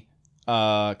see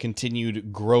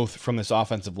continued growth from this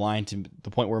offensive line to the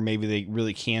point where maybe they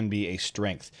really can be a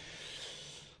strength.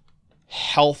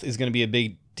 Health is going to be a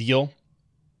big deal.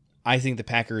 I think the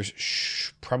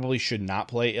Packers probably should not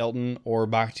play Elton or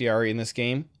Bakhtiari in this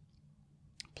game.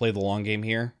 Play the long game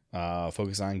here.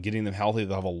 Focus on getting them healthy.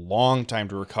 They'll have a long time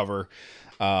to recover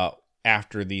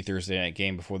after the Thursday night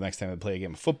game before the next time they play a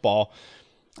game of football.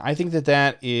 I think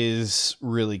that is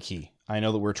really key. I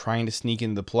know that we're trying to sneak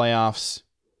into the playoffs,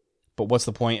 but what's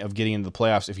the point of getting into the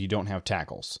playoffs if you don't have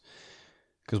tackles?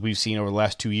 Because we've seen over the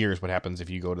last 2 years what happens if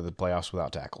you go to the playoffs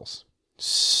without tackles.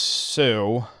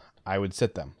 So I would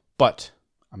sit them. But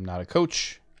I'm not a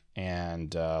coach,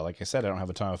 and like I said, I don't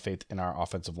have a ton of faith in our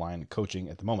offensive line coaching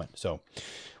at the moment. So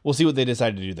we'll see what they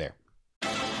decide to do there.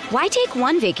 Why take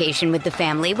one vacation with the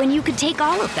family when you could take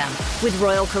all of them? With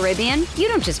Royal Caribbean, you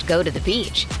don't just go to the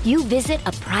beach. You visit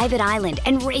a private island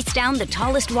and race down the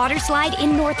tallest water slide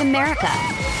in North America.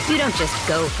 You don't just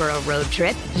go for a road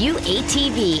trip. You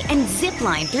ATV and zip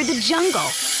line through the jungle.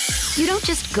 You don't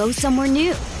just go somewhere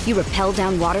new. You rappel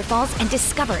down waterfalls and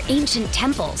discover ancient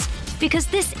temples. Because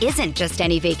this isn't just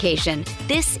any vacation.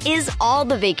 This is all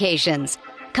the vacations.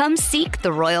 Come seek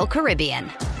the Royal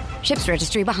Caribbean. Ships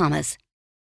Registry, Bahamas.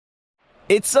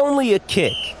 It's only a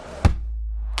kick.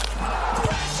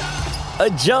 A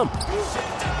jump.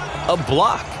 A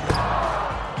block.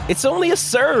 It's only a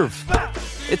serve.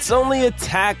 It's only a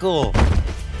tackle.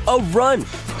 A run.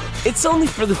 It's only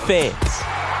for the fans.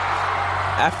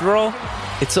 After all,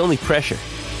 it's only pressure.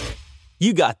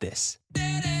 You got this.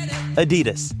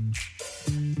 Adidas.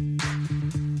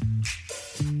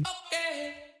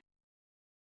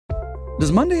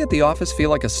 Does Monday at the office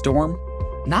feel like a storm?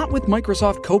 Not with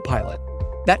Microsoft Copilot.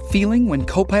 That feeling when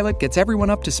Copilot gets everyone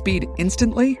up to speed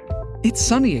instantly? It's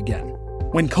sunny again.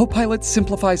 When Copilot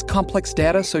simplifies complex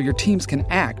data so your teams can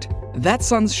act, that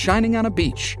sun's shining on a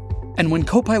beach. And when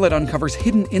Copilot uncovers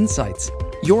hidden insights,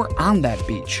 you're on that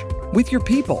beach with your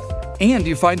people, and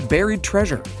you find buried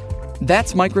treasure.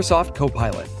 That's Microsoft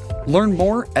Copilot. Learn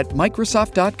more at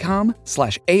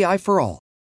Microsoft.com/AI for all.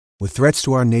 With threats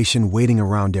to our nation waiting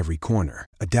around every corner,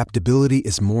 adaptability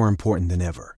is more important than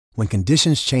ever. When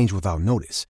conditions change without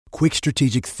notice, quick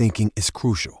strategic thinking is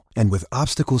crucial. And with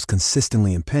obstacles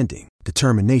consistently impending,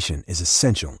 determination is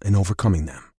essential in overcoming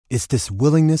them. It's this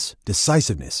willingness,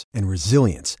 decisiveness, and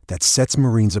resilience that sets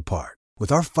Marines apart.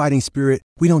 With our fighting spirit,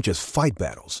 we don't just fight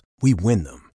battles, we win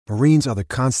them. Marines are the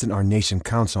constant our nation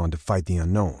counts on to fight the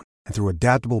unknown. And through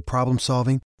adaptable problem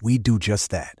solving, we do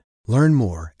just that. Learn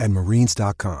more at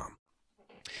Marines.com.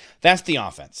 That's the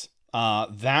offense.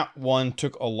 That one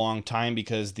took a long time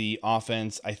because the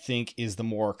offense, I think, is the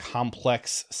more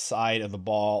complex side of the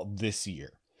ball this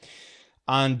year.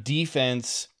 On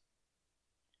defense,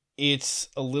 it's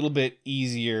a little bit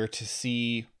easier to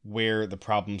see where the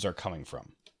problems are coming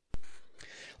from.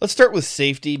 Let's start with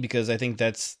safety because I think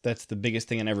that's the biggest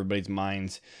thing in everybody's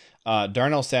minds.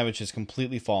 Darnell Savage has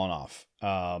completely fallen off.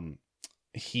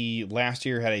 He last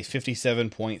year had a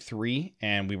 57.3,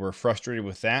 and we were frustrated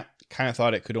with that. Kind of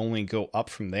thought it could only go up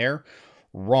from there.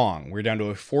 Wrong. We're down to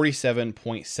a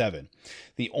 47.7.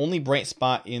 The only bright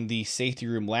spot in the safety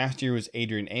room last year was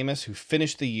Adrian Amos, who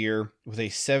finished the year with a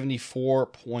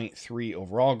 74.3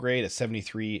 overall grade, a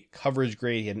 73 coverage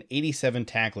grade. He had an 87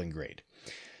 tackling grade.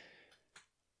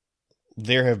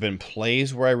 There have been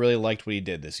plays where I really liked what he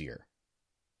did this year.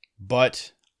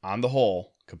 But on the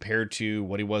whole, compared to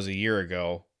what he was a year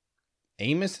ago,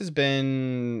 Amos has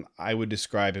been, I would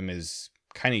describe him as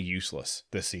kind of useless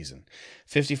this season.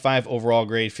 55 overall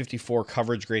grade, 54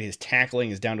 coverage grade. His tackling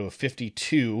is down to a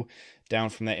 52, down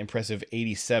from that impressive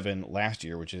 87 last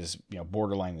year, which is,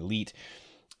 borderline elite.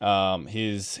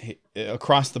 His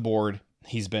across the board,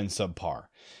 he's been subpar.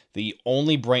 The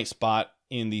only bright spot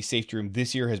in the safety room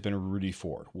this year has been Rudy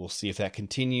Ford. We'll see if that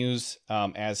continues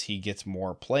as he gets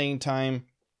more playing time.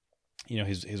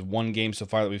 His one game so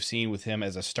far that we've seen with him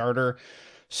as a starter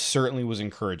certainly was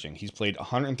encouraging. He's played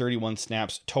 131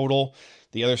 snaps total.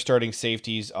 The other starting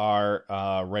safeties are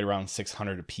right around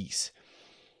 600 apiece.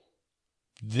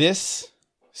 This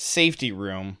safety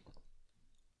room,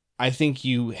 I think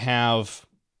you have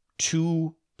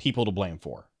two people to blame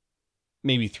for,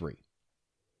 maybe three.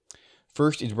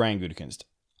 First is Brian Gutekunst.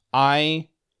 I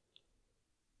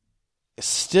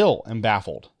still am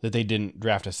baffled that they didn't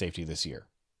draft a safety this year.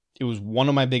 It was one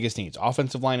of my biggest needs.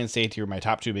 Offensive line and safety were my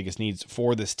top two biggest needs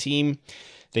for this team.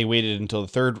 They waited until the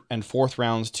third and fourth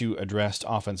rounds to address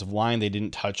offensive line. They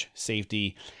didn't touch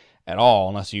safety at all,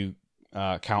 unless you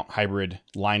count hybrid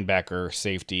linebacker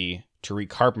safety Tariq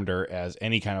Carpenter as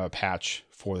any kind of a patch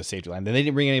for the safety line. Then they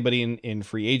didn't bring anybody in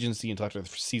free agency until after the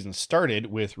season started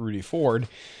with Rudy Ford.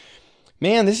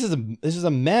 Man, this is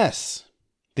a mess.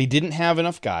 They didn't have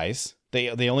enough guys.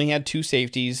 They only had 2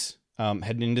 safeties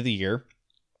heading into the year.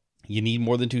 You need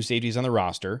more than 2 safeties on the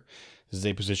roster. This is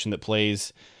a position that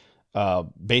plays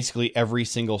basically every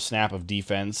single snap of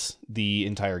defense the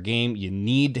entire game. You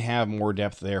need to have more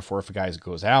depth there for if a guy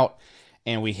goes out.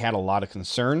 And we had a lot of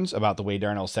concerns about the way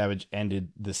Darnell Savage ended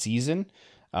the season.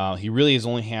 He really has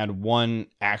only had one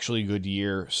actually good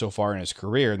year so far in his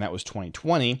career, and that was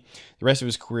 2020. The rest of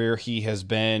his career, he has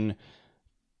been,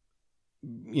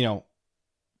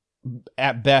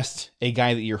 at best, a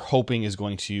guy that you're hoping is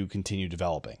going to continue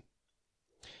developing.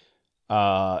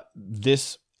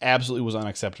 This absolutely was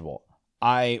unacceptable.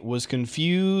 I was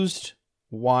confused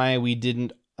why we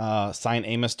didn't sign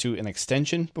Amos to an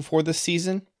extension before this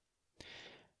season.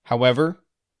 However,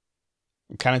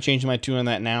 I'm kind of changing my tune on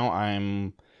that now.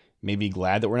 I'm maybe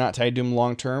glad that we're not tied to him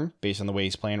long term based on the way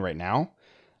he's playing right now.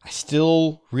 I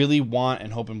still really want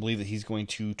and hope and believe that he's going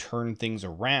to turn things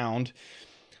around.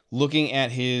 Looking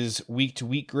at his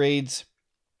week-to-week grades,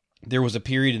 there was a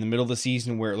period in the middle of the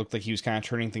season where it looked like he was kind of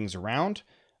turning things around.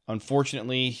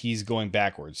 Unfortunately, he's going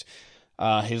backwards.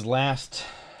 His last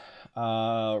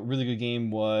really good game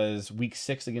was week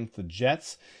 6 against the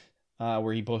Jets,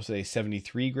 where he posted a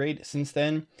 73 grade. Since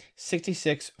then,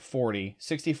 66, 40,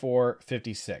 64,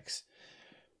 56.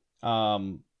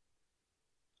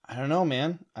 I don't know,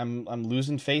 man. I'm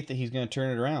losing faith that he's going to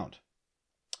turn it around.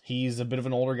 He's a bit of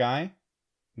an older guy.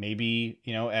 Maybe,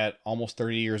 at almost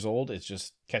 30 years old, it's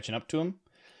just catching up to him.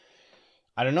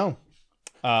 I don't know.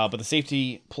 But the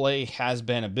safety play has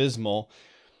been abysmal.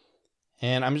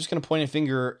 And I'm just going to point a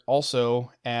finger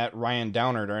also at Ryan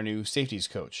Downard, our new safeties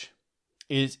coach.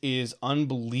 It is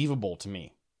unbelievable to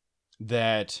me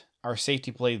that our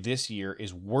safety play this year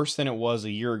is worse than it was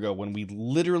a year ago when we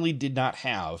literally did not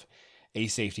have a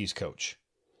safeties coach.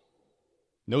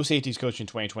 No safeties coach in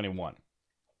 2021.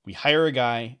 We hire a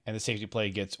guy and the safety play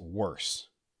gets worse.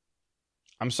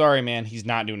 I'm sorry, man. He's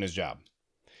not doing his job.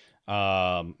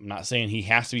 I'm not saying he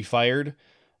has to be fired,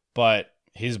 but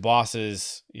his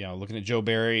bosses, looking at Joe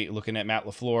Barry, looking at Matt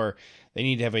LaFleur, they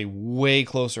need to have a way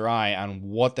closer eye on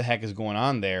what the heck is going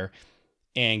on there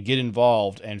and get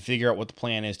involved and figure out what the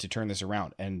plan is to turn this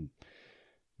around. And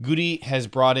Goody has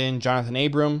brought in Jonathan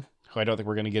Abram, who I don't think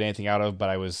we're going to get anything out of, but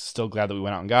I was still glad that we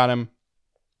went out and got him.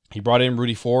 He brought in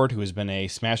Rudy Ford, who has been a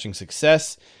smashing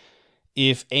success.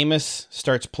 If Amos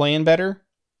starts playing better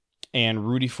and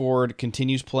Rudy Ford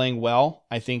continues playing well,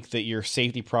 I think that your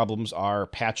safety problems are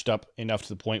patched up enough to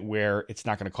the point where it's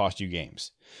not going to cost you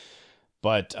games.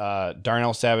 But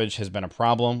Darnell Savage has been a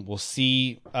problem. We'll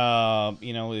see,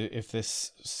 if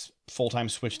this full-time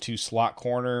switch to slot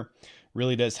corner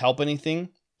really does help anything.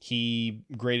 He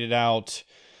graded out,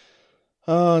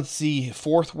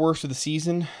 4th worst of the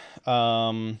season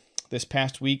this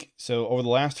past week. So over the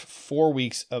last 4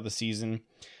 weeks of the season,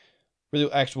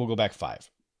 really, actually, we'll go back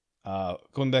 5.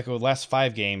 Going back over the last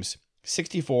 5 games,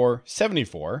 64,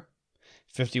 74,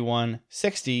 51,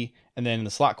 60, and then in the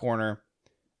slot corner,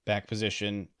 back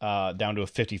position, down to a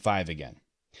 55 again.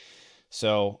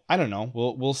 So I don't know.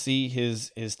 We'll see.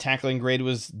 His tackling grade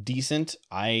was decent.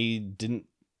 The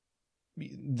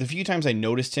few times I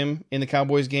noticed him in the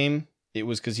Cowboys game, it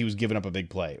was because he was giving up a big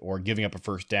play or giving up a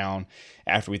first down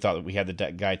after we thought that we had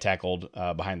the guy tackled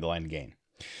behind the line to gain.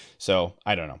 So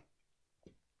I don't know.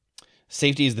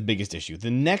 Safety is the biggest issue.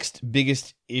 The next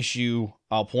biggest issue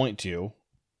I'll point to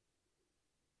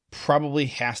probably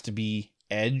has to be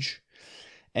edge.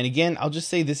 And again, I'll just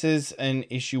say this is an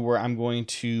issue where I'm going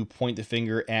to point the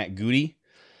finger at Goody,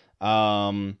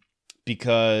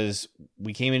 because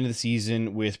we came into the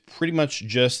season with pretty much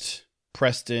just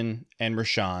Preston and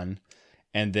Rashawn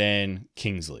and then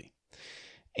Kingsley.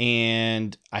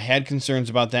 And I had concerns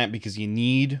about that because you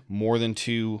need more than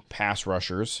 2 pass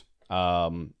rushers.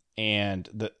 And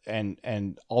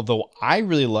although I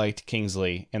really liked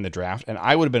Kingsley in the draft, and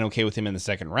I would have been okay with him in the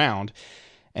 2nd round,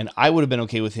 and I would have been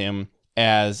okay with him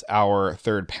as our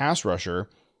 3rd pass rusher,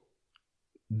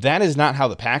 that is not how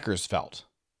the Packers felt.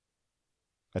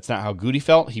 That's not how Goody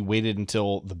felt. He waited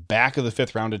until the back of the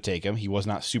 5th round to take him. He was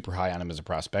not super high on him as a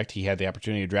prospect. He had the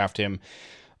opportunity to draft him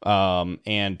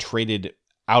and traded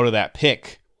out of that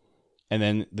pick, and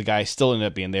then the guy still ended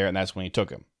up being there, and that's when he took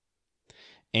him.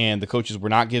 And the coaches were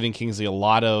not giving Kingsley a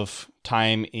lot of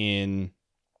time in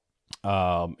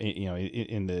the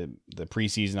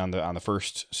preseason on the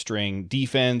first string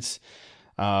defense.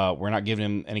 We're not giving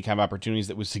him any kind of opportunities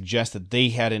that would suggest that they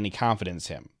had any confidence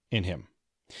in him.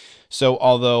 So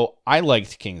although I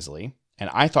liked Kingsley and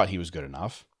I thought he was good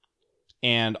enough,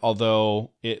 and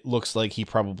although it looks like he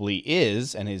probably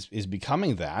is and is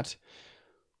becoming that,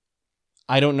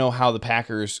 I don't know how the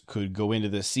Packers could go into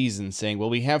this season saying, well,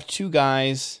 we have 2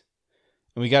 guys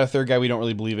and we got a 3rd guy we don't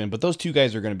really believe in, but those 2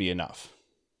 guys are going to be enough.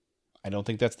 I don't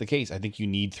think that's the case. I think you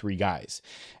need 3 guys.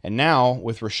 And now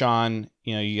with Rashawn,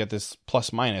 you got this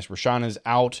plus minus. Rashawn is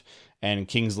out and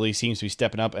Kingsley seems to be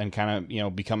stepping up and kind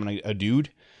of, becoming a dude.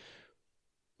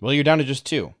 Well, you're down to just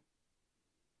 2.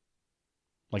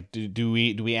 Like, do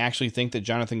we actually think that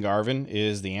Jonathan Garvin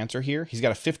is the answer here? He's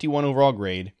got a 51 overall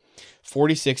grade,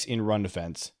 46 in run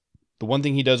defense. The one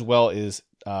thing he does well is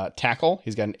tackle.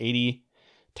 He's got an 80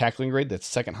 tackling grade. That's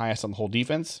second highest on the whole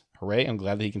defense. Hooray, I'm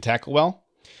glad that he can tackle well.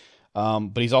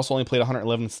 But he's also only played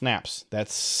 111 snaps. That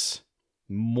is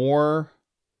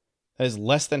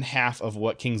less than half of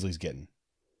what Kingsley's getting.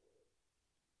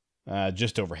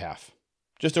 Just over half.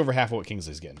 Just over half of what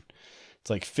Kingsley's getting. It's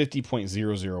like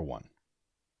 50.001.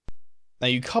 Now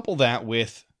you couple that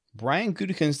with Brian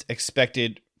Gutekunst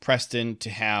expected Preston to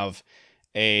have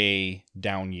a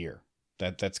down year.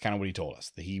 That's kind of what he told us.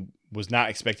 That he was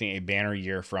not expecting a banner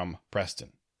year from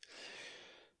Preston.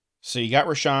 So you got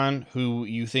Rashawn, who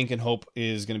you think and hope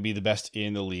is going to be the best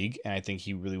in the league. And I think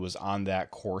he really was on that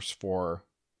course for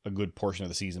a good portion of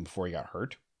the season before he got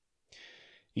hurt.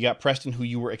 You got Preston, who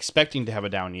you were expecting to have a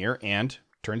down year. And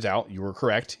turns out you were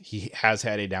correct. He has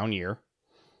had a down year.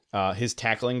 His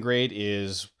tackling grade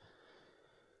is,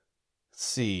 let's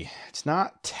see, it's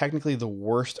not technically the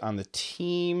worst on the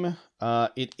team.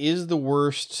 It is the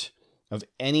worst of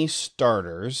any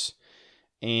starters.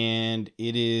 And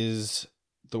it is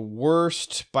the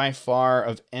worst by far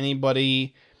of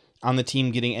anybody on the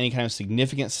team getting any kind of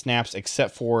significant snaps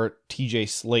except for TJ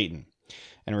Slayton.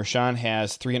 And Rashawn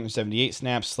has 378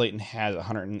 snaps. Slayton has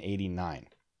 189.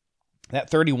 That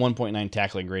 31.9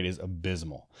 tackling grade is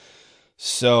abysmal.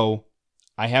 So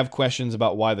I have questions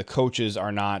about why the coaches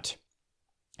are not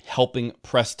helping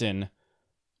Preston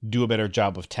do a better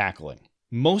job of tackling.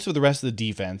 Most of the rest of the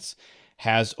defense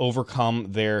has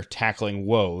overcome their tackling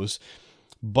woes,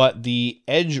 but the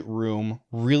edge room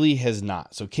really has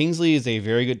not. So Kingsley is a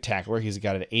very good tackler. He's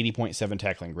got an 80.7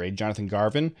 tackling grade. Jonathan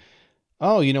Garvin.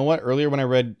 Oh, you know what? Earlier when I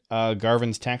read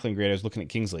Garvin's tackling grade, I was looking at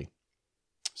Kingsley.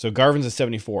 So Garvin's a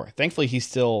 74. Thankfully, he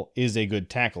still is a good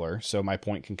tackler, so my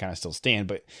point can kind of still stand.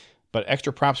 But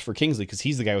extra props for Kingsley because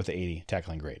he's the guy with the 80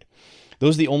 tackling grade.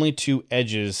 Those are the only 2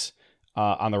 edges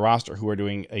on the roster who are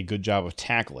doing a good job of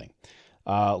tackling.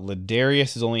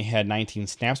 Ladarius has only had 19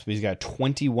 snaps, but he's got a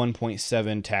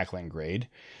 21.7 tackling grade.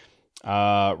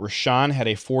 Rashawn had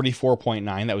a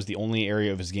 44.9. That was the only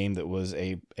area of his game that was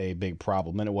a big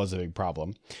problem, and it was a big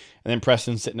problem. And then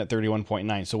Preston's sitting at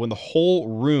 31.9. So when the whole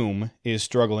room is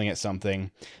struggling at something,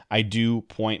 I do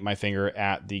point my finger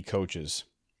at the coaches.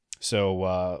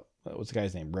 So what's the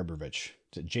guy's name? Rebrovich.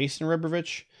 Is it Jason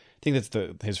Rebrovich? I think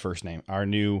that's his first name. Our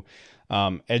new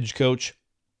edge coach.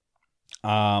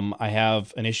 I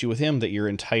have an issue with him that your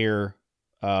entire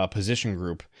position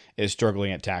group is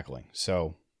struggling at tackling.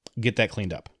 So get that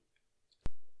cleaned up.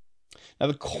 Now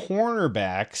the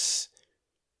cornerbacks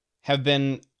have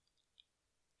been,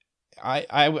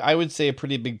 I would say, a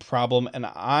pretty big problem, and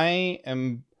I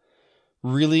am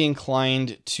really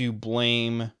inclined to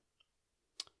blame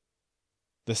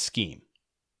the scheme.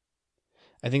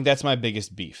 I think that's my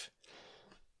biggest beef.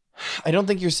 I don't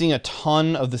think you're seeing a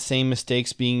ton of the same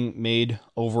mistakes being made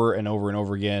over and over and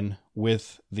over again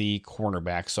with the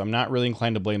cornerbacks, so I'm not really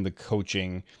inclined to blame the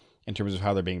coaching in terms of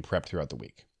how they're being prepped throughout the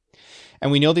week.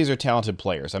 And we know these are talented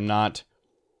players. I'm not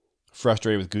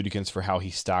frustrated with Gutekunst for how he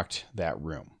stocked that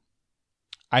room.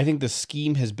 I think the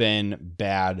scheme has been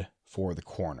bad for the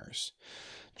corners.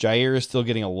 Jair is still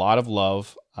getting a lot of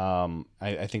love.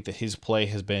 I think that his play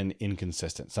has been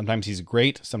inconsistent. Sometimes he's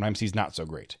great, sometimes he's not so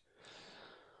great.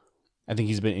 I think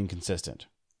he's been inconsistent.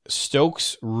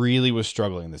 Stokes really was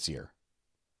struggling this year.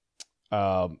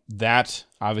 That,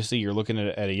 obviously, you're looking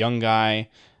at a young guy,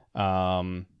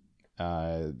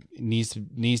 needs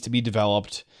to be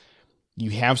developed. You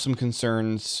have some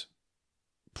concerns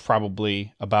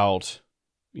probably about,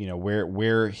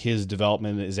 where his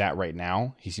development is at right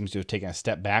now. He seems to have taken a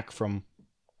step back from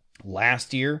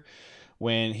last year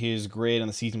when his grade on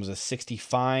the season was a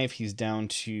 65. He's down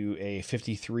to a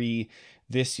 53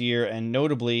 this year, and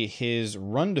notably his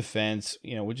run defense,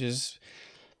 which is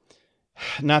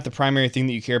not the primary thing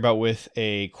that you care about with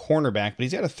a cornerback, but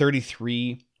he's got a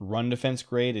 33 run defense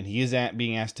grade, and he is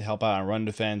being asked to help out on run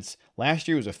defense. Last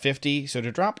year was a 50, so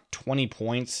to drop 20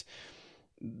 points,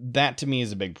 that to me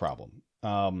is a big problem.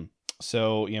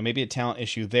 So maybe a talent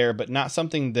issue there, but not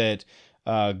something that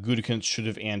Gutekunst should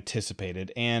have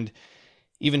anticipated. And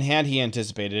even had he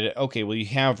anticipated it, okay, well, you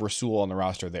have Rasul on the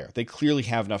roster there. They clearly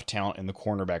have enough talent in the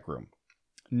cornerback room.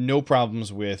 no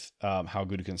problems with how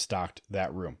Gutekunst stocked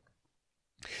that room.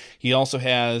 He also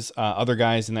has other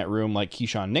guys in that room like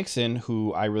Keyshawn Nixon,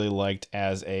 who I really liked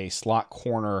as a slot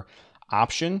corner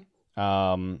option.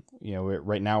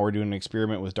 Right now we're doing an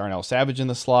experiment with Darnell Savage in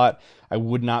the slot. I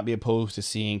would not be opposed to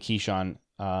seeing Keyshawn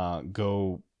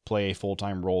go play a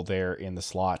full-time role there in the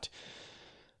slot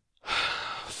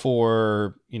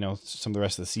for, some of the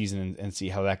rest of the season and see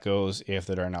how that goes if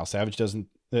the Darnell Savage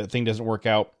thing doesn't work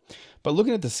out. But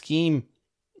looking at the scheme,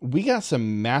 we got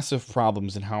some massive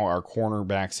problems in how our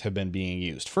cornerbacks have been being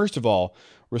used. First of all,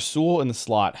 Rasul in the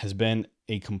slot has been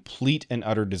a complete and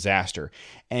utter disaster,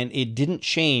 and it didn't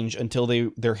change until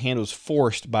their hand was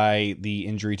forced by the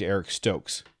injury to Eric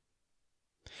Stokes.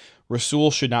 Rasul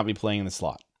should not be playing in the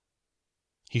slot.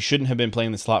 He shouldn't have been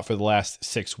playing the slot for the last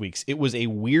 6 weeks. It was a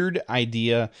weird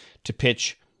idea to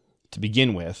pitch to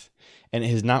begin with, and it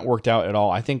has not worked out at all.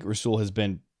 I think Rasul has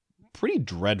been pretty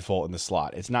dreadful in the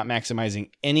slot. It's not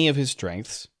maximizing any of his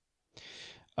strengths.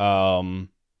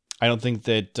 I don't think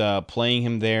that playing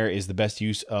him there is the best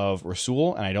use of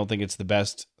Rasul, and I don't think it's the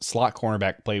best slot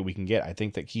cornerback play we can get. I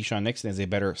think that Keyshawn Nixon is a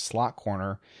better slot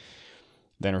corner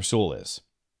than Rasul is.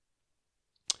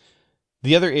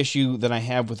 The other issue that I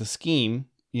have with the scheme,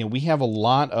 we have a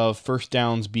lot of first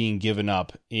downs being given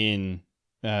up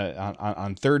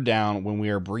on third down when we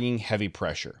are bringing heavy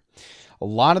pressure. A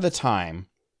lot of the time,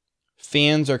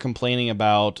 fans are complaining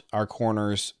about our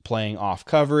corners playing off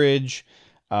coverage,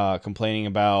 complaining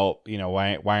about,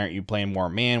 why aren't you playing more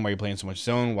man? Why are you playing so much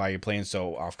zone? Why are you playing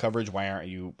so off coverage? Why aren't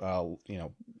you,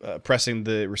 pressing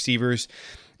the receivers?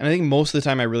 And I think most of the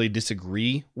time I really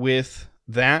disagree with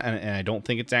that, and I don't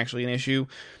think it's actually an issue.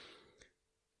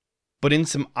 But in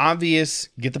some obvious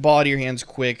get the ball out of your hands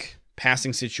quick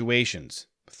passing situations,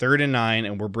 3rd and 9,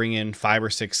 and we're bringing 5 or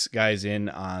 6 guys in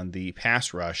on the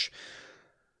pass rush,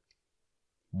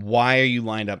 why are you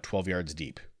lined up 12 yards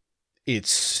deep? It's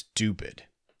stupid.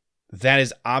 That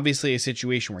is obviously a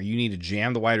situation where you need to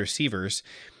jam the wide receivers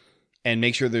and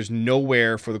make sure there's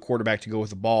nowhere for the quarterback to go with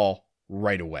the ball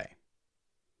right away.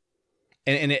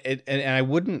 And I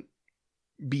wouldn't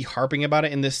be harping about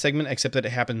it in this segment, except that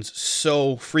it happens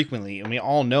so frequently, and we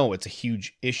all know it's a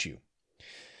huge issue.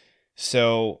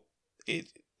 So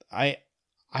I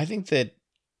think that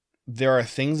there are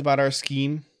things about our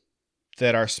scheme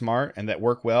that are smart and that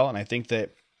work well, and I think that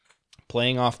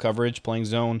playing off coverage, playing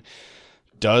zone,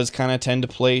 does kind of tend to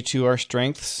play to our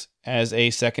strengths as a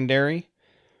secondary.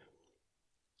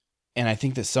 And I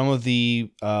think that some of the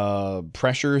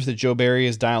pressures that Joe Barry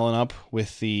is dialing up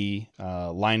with the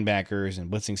linebackers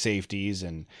and blitzing safeties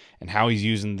and how he's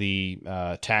using the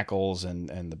tackles and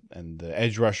the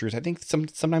edge rushers, I think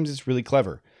sometimes it's really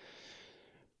clever.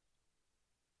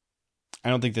 I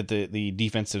don't think that the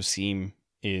defensive scheme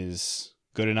is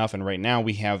good enough, and right now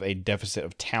we have a deficit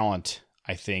of talent,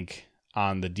 I think,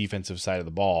 on the defensive side of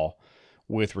the ball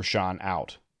with Rashawn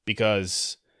out,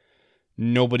 because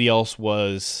nobody else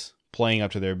was playing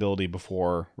up to their ability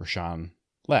before Rashawn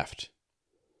left.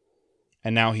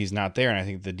 And now he's not there, and I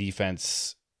think the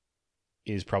defense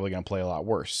is probably going to play a lot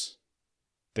worse.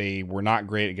 They were not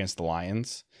great against the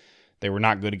Lions. They were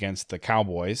not good against the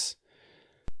Cowboys.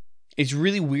 It's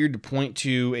really weird to point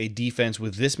to a defense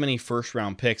with this many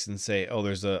first-round picks and say, oh,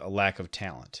 there's a lack of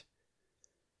talent.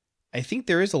 I think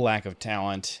there is a lack of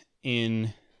talent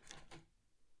in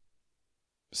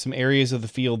some areas of the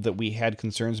field that we had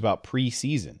concerns about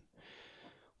pre-season.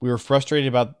 We were frustrated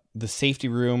about the safety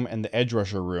room and the edge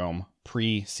rusher room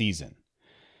pre-season.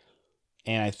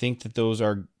 And I think that those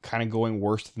are kind of going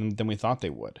worse than we thought they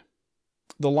would.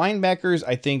 The linebackers,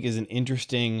 I think, is an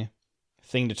interesting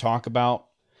thing to talk about,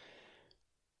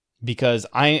 because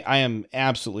I am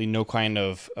absolutely no kind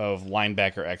of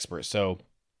linebacker expert. So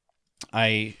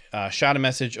I shot a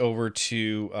message over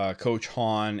to Coach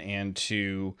Hahn and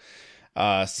to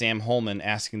Sam Holman,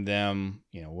 asking them,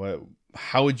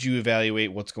 how would you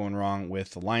evaluate what's going wrong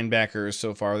with the linebackers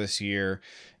so far this year?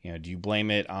 Do you blame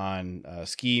it on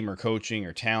scheme or coaching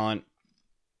or talent?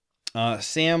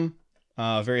 Sam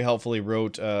very helpfully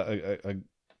wrote a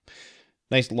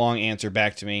nice long answer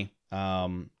back to me.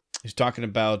 He's talking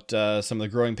about some of the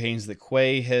growing pains that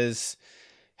Quay has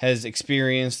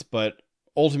experienced, but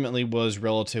ultimately was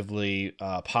relatively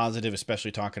positive,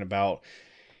 especially talking about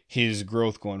his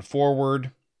growth going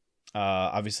forward.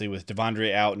 Obviously, with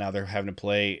Devondre out, now they're having to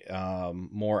play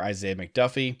more Isaiah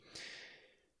McDuffie.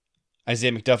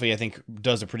 Isaiah McDuffie, I think,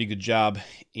 does a pretty good job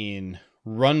in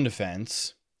run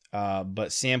defense,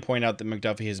 but Sam pointed out that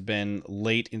McDuffie has been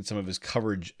late in some of his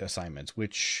coverage assignments,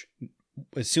 which,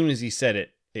 as soon as he said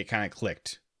it, it kind of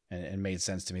clicked and made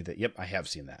sense to me that, yep, I have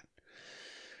seen that.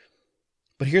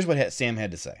 But here's what Sam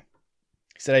had to say.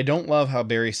 He said, I don't love how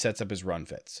Barry sets up his run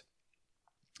fits.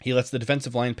 He lets the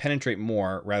defensive line penetrate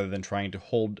more rather than trying to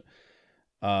hold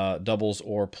doubles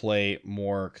or play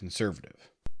more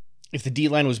conservative. If the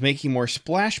D-line was making more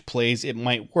splash plays, it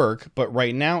might work, but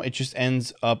right now it just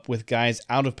ends up with guys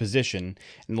out of position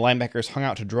and the linebackers hung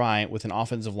out to dry with an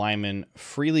offensive lineman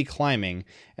freely climbing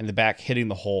and the back hitting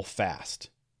the hole fast.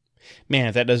 Man,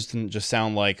 if that doesn't just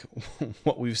sound like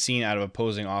what we've seen out of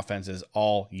opposing offenses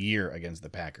all year against the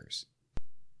Packers.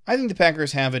 I think the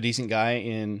Packers have a decent guy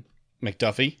in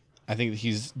McDuffie. I think that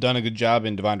he's done a good job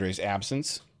in Devondre's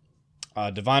absence.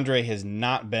 Devondre has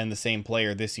not been the same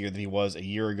player this year that he was a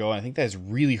year ago, and I think that has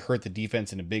really hurt the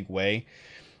defense in a big way.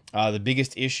 The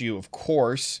biggest issue, of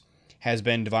course, has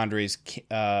been Devondre's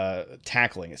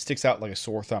tackling. It sticks out like a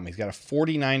sore thumb. He's got a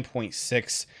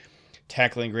 49.6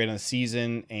 tackling grade on the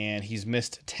season, and he's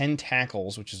missed 10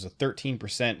 tackles, which is a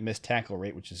 13% missed tackle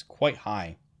rate, which is quite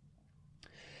high.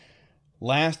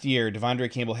 Last year,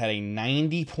 Devondre Campbell had a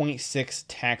 90.6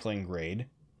 tackling grade.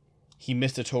 He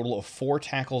missed a total of 4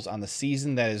 tackles on the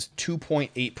season. That is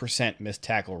 2.8% missed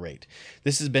tackle rate.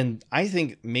 This has been, I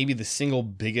think, maybe the single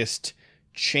biggest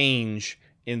change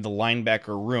in the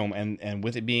linebacker room, and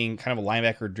with it being kind of a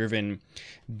linebacker-driven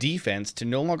defense, to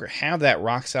no longer have that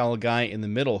rock-solid guy in the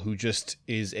middle who just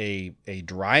is a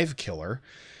drive killer,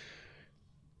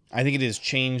 I think it has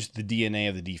changed the DNA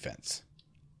of the defense.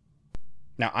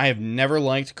 Now, I have never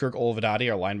liked Kirk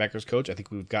Olivadotti, our linebackers coach. I think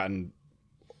we've gotten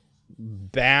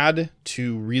bad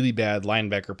to really bad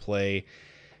linebacker play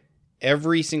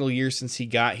every single year since he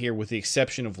got here, with the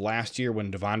exception of last year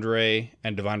when Devondre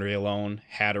and Devondre alone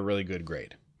had a really good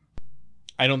grade.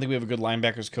 I don't think we have a good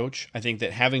linebackers coach. I think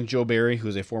that having Joe Barry, who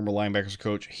is a former linebackers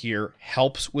coach here,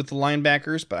 helps with the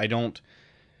linebackers, but I don't...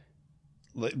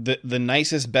 The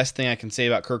nicest, best thing I can say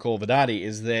about Kirk Olivadotti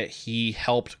is that he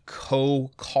helped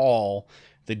co-call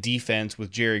the defense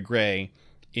with Jerry Gray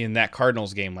in that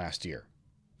Cardinals game last year.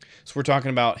 So we're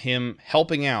talking about him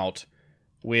helping out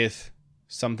with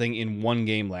something in one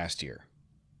game last year.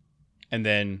 And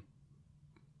then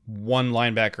one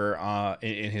linebacker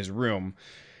in his room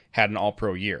had an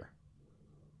all-pro year.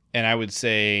 And I would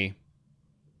say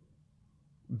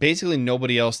basically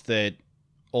nobody else that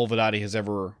Olivadotti has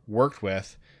ever worked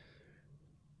with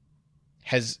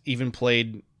has even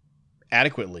played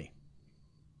adequately.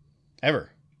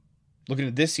 Ever. Looking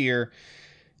at this year,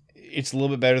 it's a little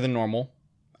bit better than normal.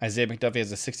 Isaiah McDuffie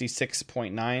has a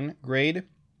 66.9 grade.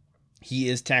 He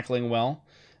is tackling well.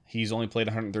 He's only played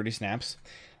 130 snaps.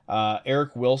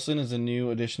 Eric Wilson is a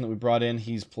new addition that we brought in.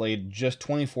 He's played just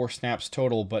 24 snaps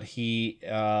total, but he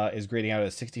is grading out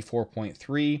at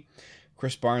 64.3.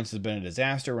 Chris Barnes has been a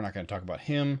disaster. We're not going to talk about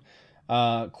him.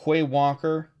 Quay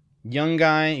Walker, young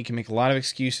guy. You can make a lot of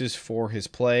excuses for his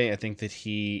play. I think that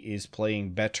he is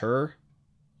playing better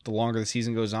the longer the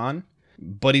season goes on,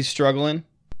 but he's struggling.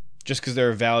 Just because there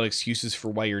are valid excuses for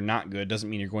why you're not good doesn't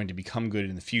mean you're going to become good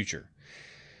in the future.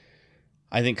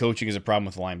 I think coaching is a problem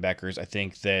with the linebackers. I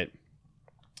think that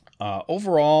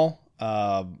overall,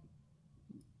 I'll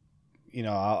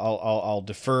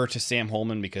defer to Sam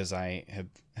Holman because I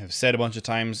have said a bunch of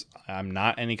times I'm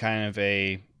not any kind of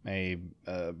a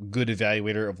good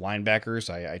evaluator of linebackers.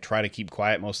 I try to keep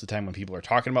quiet most of the time when people are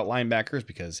talking about linebackers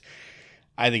because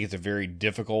I think it's a very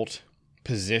difficult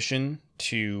position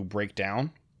to break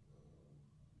down.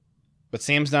 But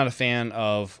Sam's not a fan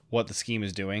of what the scheme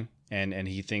is doing, and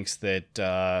he thinks that,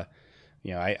 I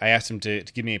asked him to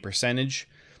give me a percentage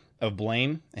of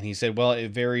blame, and he said, well, it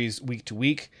varies week to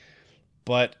week,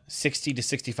 but 60 to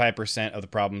 65% of the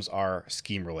problems are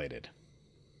scheme-related.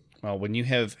 Well, when you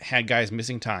have had guys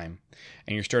missing time,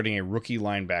 and you're starting a rookie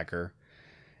linebacker,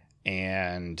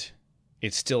 and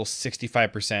it's still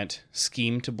 65%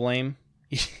 scheme to blame,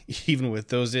 even with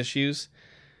those issues,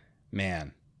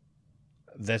 man,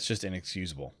 that's just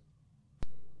inexcusable.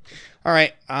 All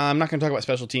right, I'm not going to talk about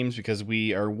special teams because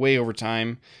we are way over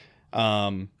time,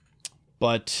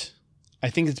 but I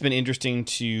think it's been interesting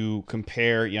to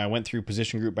compare. I went through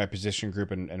position group by position group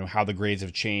and how the grades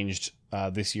have changed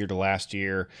this year to last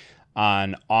year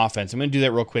on offense. I'm going to do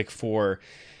that real quick for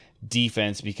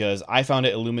defense because I found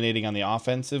it illuminating on the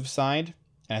offensive side,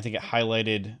 and I think it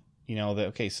highlighted,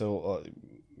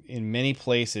 in many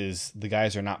places, the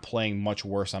guys are not playing much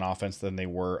worse on offense than they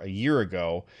were a year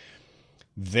ago.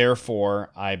 Therefore,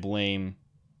 I blame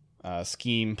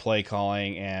scheme, play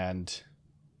calling, and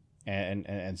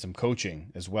some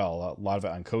coaching as well. A lot of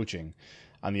it on coaching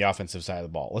on the offensive side of the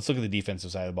ball. Let's look at the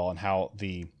defensive side of the ball and how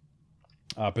the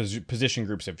position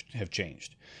groups have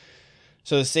changed.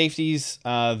 So the safeties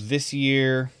this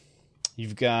year,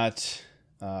 you've got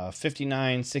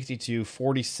 59, 62,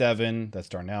 47. That's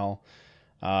Darnell.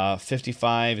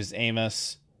 55 is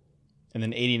Amos, and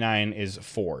then 89 is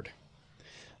Ford.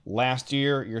 Last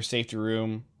year, your safety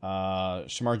room,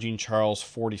 Shamar Jean-Charles,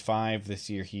 45. This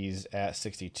year, he's at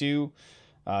 62.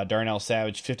 Darnell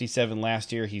Savage, 57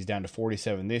 last year. He's down to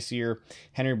 47 this year.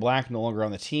 Henry Black, no longer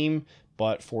on the team,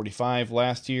 but 45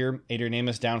 last year. Adrian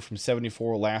Amos down from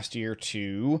 74 last year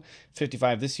to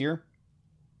 55 this year.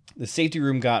 The safety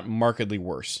room got markedly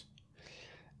worse,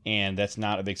 and that's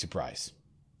not a big surprise.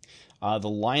 The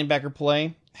linebacker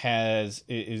play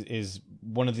is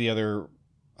one of the other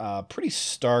pretty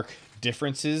stark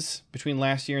differences between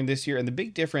last year and this year. And the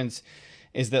big difference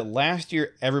is that last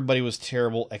year everybody was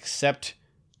terrible except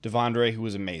Devondre, who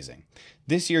was amazing.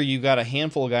 This year you got a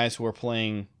handful of guys who are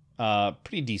playing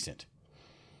pretty decent.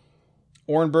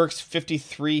 Oren Burks,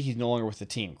 53. He's no longer with the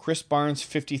team. Chris Barnes,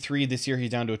 53. This year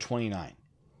he's down to a 29.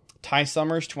 Ty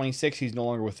Summers, 26. He's no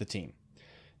longer with the team.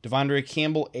 Devondre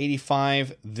Campbell,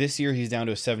 85. This year he's down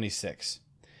to a 76.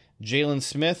 Jalen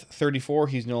Smith, 34.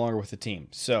 He's no longer with the team.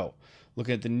 So,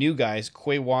 looking at the new guys,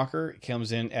 Quay Walker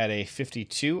comes in at a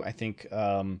 52. I think,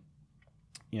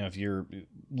 if you're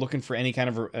looking for any kind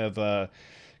of a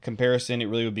comparison, it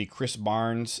really would be Chris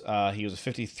Barnes. He was a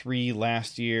 53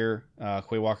 last year.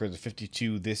 Quay Walker is a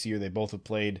 52 this year. They both have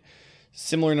played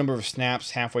similar number of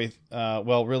snaps halfway.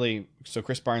 So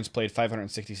Chris Barnes played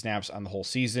 560 snaps on the whole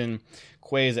season.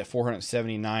 Quay is at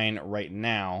 479 right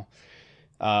now.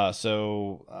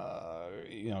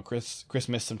 Chris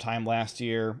missed some time last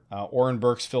year. Oren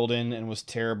Burks filled in and was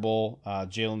terrible.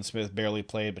 Jalen Smith barely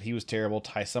played, but he was terrible.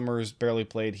 Ty Summers barely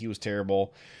played. He was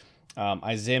terrible.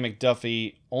 Isaiah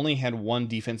McDuffie only had one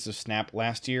defensive snap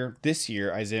last year. This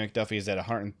year, Isaiah McDuffie is at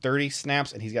 130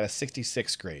 snaps, and he's got a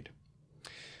 66 grade.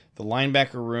 The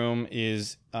linebacker room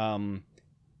is,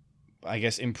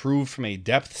 improved from a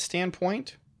depth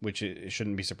standpoint, which it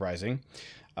shouldn't be surprising.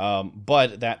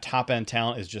 But that top-end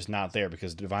talent is just not there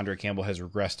because Devondre Campbell has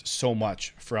regressed so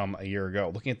much from a year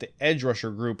ago. Looking at the edge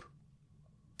rusher group,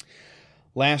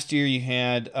 last year you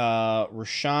had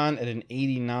Rashawn at an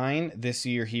 89. This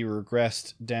year he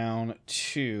regressed down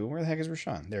to, where the heck is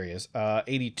Rashawn? There he is,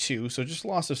 82. So just a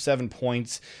loss of 7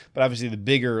 points. But obviously the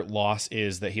bigger loss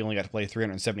is that he only got to play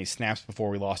 370 snaps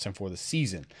before we lost him for the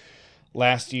season.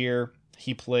 Last year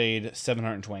he played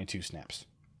 722 snaps.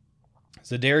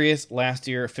 Za'Darius last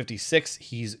year, 56,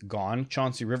 he's gone.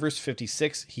 Chauncey Rivers,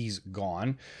 56, he's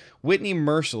gone. Whitney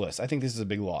Merciless, I think this is a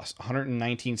big loss.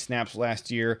 119 snaps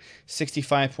last year,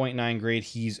 65.9 grade,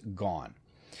 he's gone.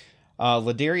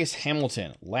 Ladarius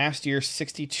Hamilton, last year,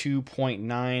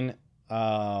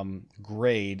 62.9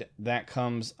 grade. That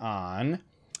comes on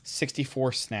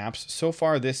 64 snaps. So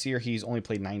far this year, he's only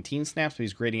played 19 snaps, but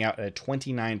he's grading out at a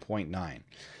 29.9.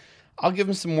 I'll give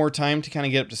him some more time to kind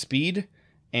of get up to speed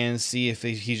and see if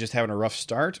he's just having a rough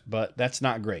start, but that's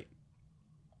not great.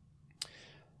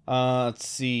 Let's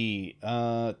see.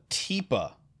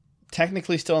 Tipa,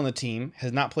 technically still on the team,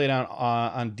 has not played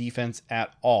on defense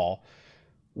at all,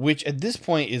 which at this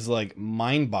point is like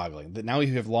mind-boggling. That now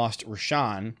you have lost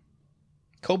Rashawn.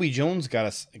 Kobe Jones got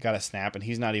a snap, and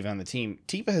he's not even on the team.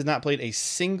 Tipa has not played a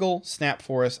single snap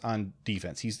for us on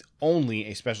defense. He's only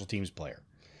a special teams player.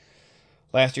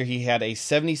 Last year, he had a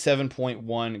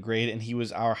 77.1 grade, and he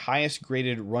was our highest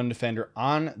graded run defender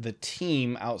on the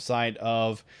team outside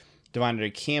of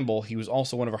Devondre Campbell. He was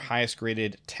also one of our highest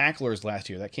graded tacklers last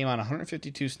year. That came on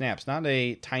 152 snaps, not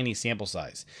a tiny sample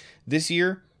size. This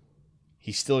year,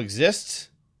 he still exists.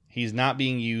 He's not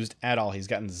being used at all. He's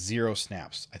gotten 0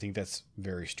 snaps. I think that's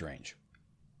very strange.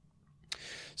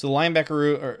 So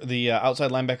the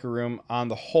outside linebacker room on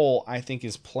the whole, I think,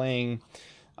 is playing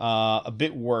a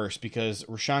bit worse because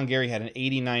Rashawn Gary had an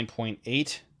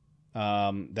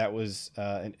 89.8. That was,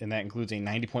 and that includes a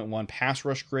 90.1 pass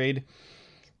rush grade.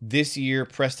 This year,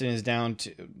 Preston is down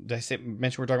to. Did I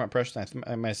mention we're talking about Preston?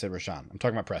 I might have said Rashawn. I'm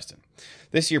talking about Preston.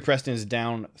 This year, Preston is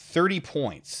down 30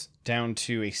 points, down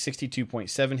to a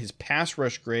 62.7. His pass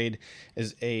rush grade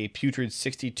is a putrid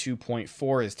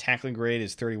 62.4. His tackling grade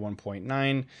is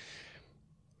 31.9.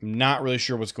 Not really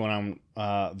sure what's going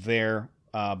on there.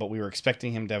 But we were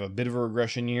expecting him to have a bit of a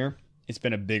regression year. It's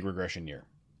been a big regression year.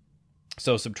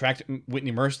 So subtract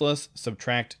Whitney Merciless,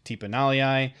 subtract Tipa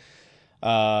Nalai,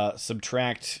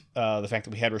 subtract the fact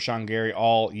that we had Rashawn Gary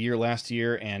all year last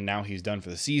year, and now he's done for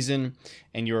the season,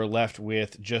 and you're left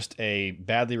with just a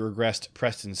badly regressed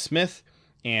Preston Smith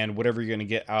and whatever you're going to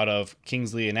get out of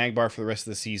Kingsley and Agbar for the rest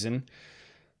of the season.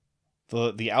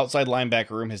 The outside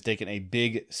linebacker room has taken a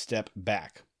big step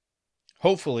back.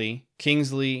 Hopefully,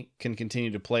 Kingsley can continue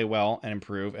to play well and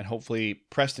improve, and hopefully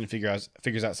Preston figures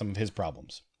out some of his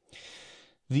problems.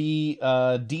 The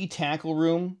D tackle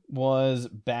room was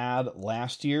bad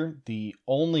last year. The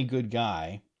only good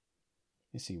guy,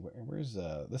 let's see, where's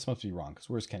this must be wrong because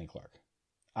where's Kenny Clark?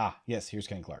 Yes, here's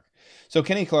Kenny Clark. So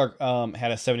Kenny Clark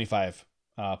had a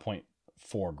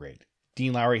 75.4 grade.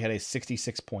 Dean Lowry had a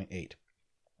 66.8.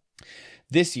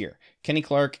 This year, Kenny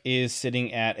Clark is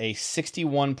sitting at a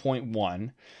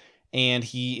 61.1, and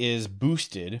he is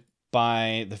boosted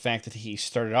by the fact that he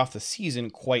started off the season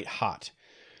quite hot.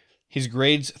 His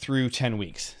grades through 10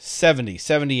 weeks, 70,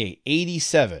 78,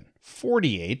 87,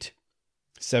 48,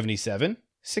 77,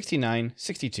 69,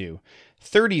 62,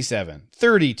 37,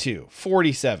 32,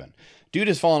 47. Dude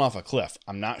has fallen off a cliff.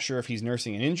 I'm not sure if he's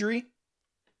nursing an injury.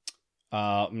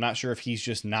 I'm not sure if he's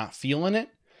just not feeling it,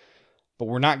 but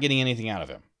we're not getting anything out of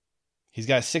him. He's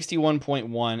got a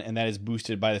 61.1, and that is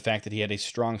boosted by the fact that he had a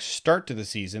strong start to the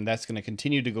season. That's going to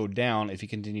continue to go down if he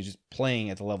continues playing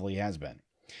at the level he has been.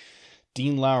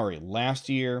 Dean Lowry, last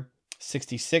year,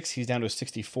 66. He's down to a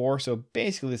 64, so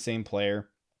basically the same player.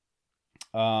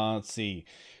 Let's see.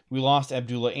 We lost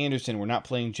Abdullah Anderson. We're not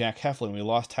playing Jack Heflin. We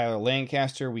lost Tyler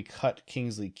Lancaster. We cut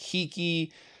Kingsley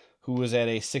Kiki, who was at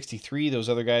a 63. Those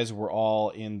other guys were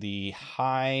all in the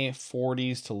high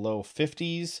 40s to low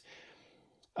 50s.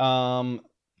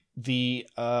 The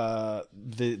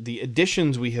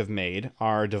additions we have made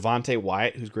are Devontae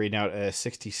Wyatt, who's grading out at a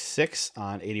 66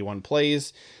 on 81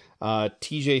 plays.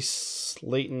 TJ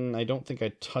Slayton, I don't think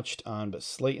I touched on, but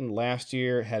Slayton last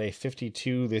year had a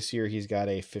 52. This year he's got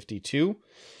a 52.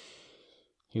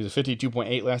 He was a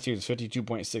 52.8 last year. He's a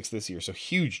 52.6 this year. So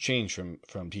huge change from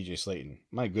TJ Slayton.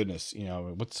 My goodness,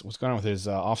 what's going on with his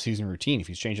offseason routine if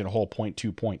he's changing a whole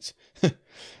 0.2 points.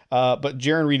 But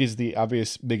Jaron Reed is the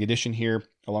obvious big addition here,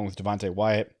 along with Devontae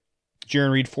Wyatt.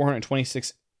 Jaron Reed,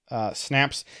 426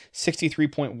 snaps,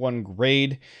 63.1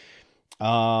 grade.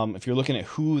 If you're looking at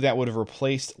who that would have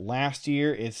replaced last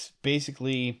year, it's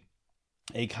basically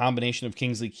a combination of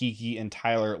Kingsley Kiki and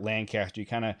Tyler Lancaster. You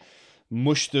kind of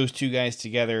mush those two guys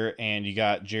together, and you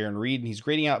got Jaron Reed, and he's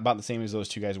grading out about the same as those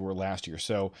two guys were last year.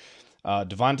 So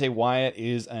Devontae Wyatt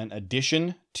is an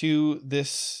addition to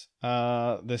this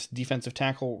this defensive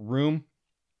tackle room,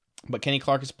 but Kenny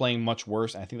Clark is playing much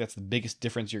worse, and I think that's the biggest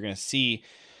difference you're going to see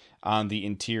on the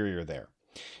interior there.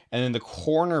 And then the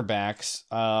cornerbacks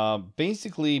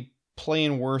basically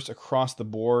playing worse across the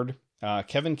board.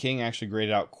 Kevin King actually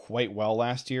graded out quite well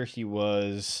last year. He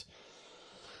was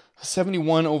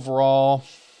 71 overall,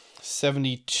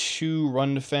 72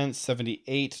 run defense,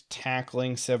 78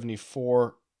 tackling,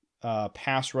 74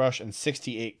 pass rush, and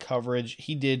 68 coverage.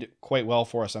 He did quite well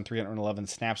for us on 311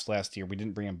 snaps last year. We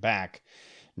didn't bring him back.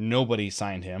 Nobody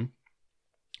signed him.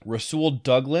 Rasul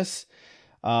Douglas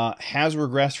has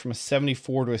regressed from a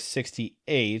 74 to a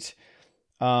 68.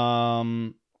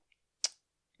 But,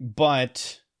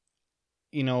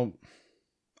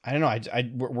 I don't know.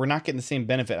 We're not getting the same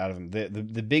benefit out of him.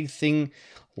 The big thing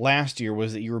last year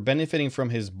was that you were benefiting from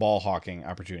his ball hawking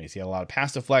opportunities. He had a lot of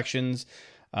pass deflections.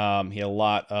 He had a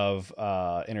lot of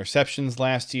interceptions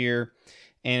last year,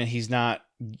 and he's not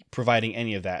providing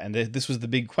any of that. And this was the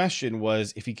big question: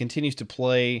 was if he continues to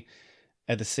play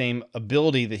at the same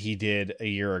ability that he did a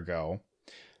year ago,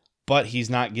 but he's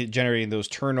not generating those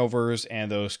turnovers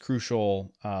and those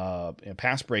crucial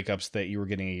pass breakups that you were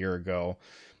getting a year ago,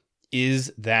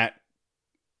 is that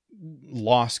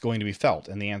loss going to be felt?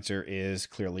 And the answer is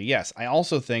clearly yes. I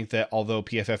also think that although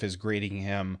PFF is grading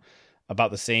him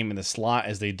about the same in the slot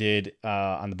as they did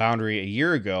on the boundary a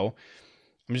year ago,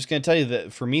 I'm just going to tell you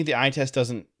that for me, the eye test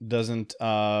doesn't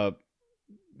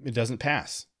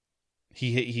pass.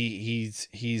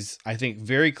 He's I think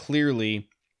very clearly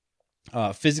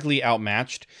physically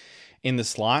outmatched in the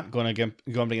slot, going up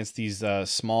against these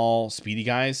small, speedy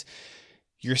guys.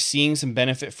 You're seeing some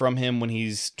benefit from him when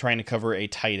he's trying to cover a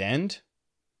tight end.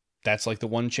 That's like the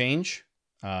one change.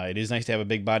 It is nice to have a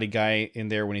big body guy in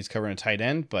there when he's covering a tight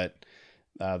end, but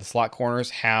the slot corners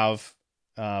have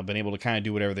been able to kind of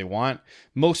do whatever they want.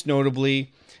 Most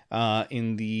notably,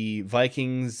 in the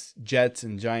Vikings, Jets,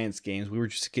 and Giants games, we were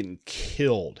just getting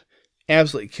killed,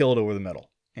 absolutely killed over the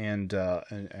middle. And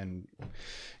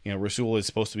Rasul is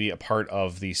supposed to be a part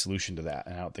of the solution to that,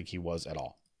 and I don't think he was at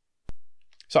all.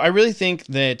 So I really think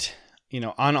that,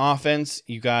 on offense,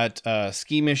 you got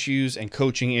scheme issues and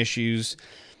coaching issues.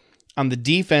 On the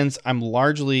defense, I'm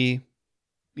largely,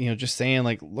 just saying,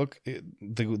 look,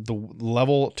 the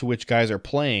level to which guys are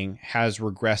playing has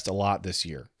regressed a lot this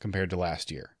year compared to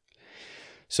last year.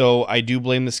 So I do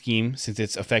blame the scheme since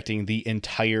it's affecting the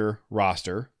entire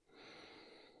roster.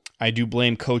 I do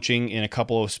blame coaching in a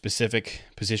couple of specific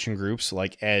position groups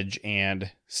like edge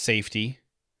and safety.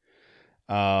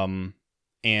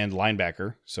 and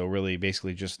linebacker. So really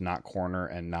basically just not corner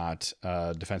and not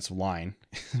defensive line,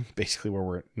 basically where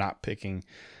we're not picking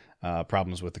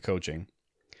problems with the coaching.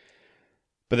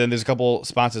 But then there's a couple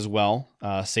spots as well,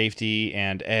 safety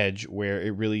and edge, where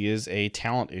it really is a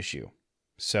talent issue.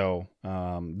 So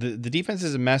the defense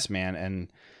is a mess, man,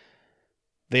 and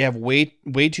they have way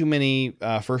too many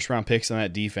first round picks on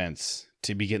that defense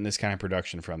to be getting this kind of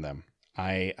production from them.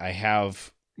 I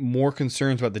have more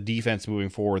concerns about the defense moving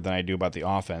forward than I do about the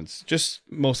offense, just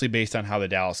mostly based on how the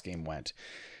Dallas game went.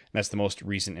 And that's the most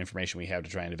recent information we have to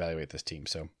try and evaluate this team.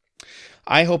 So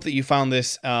I hope that you found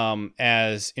this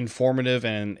as informative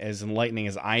and as enlightening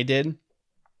as I did.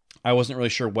 I wasn't really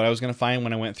sure what I was going to find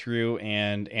when I went through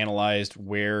and analyzed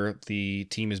where the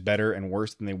team is better and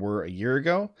worse than they were a year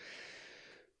ago.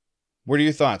 What are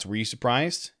your thoughts? Were you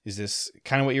surprised? Is this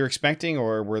kind of what you were expecting,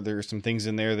 or were there some things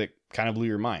in there that kind of blew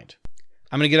your mind?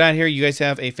 I'm going to get out of here. You guys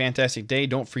have a fantastic day.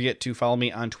 Don't forget to follow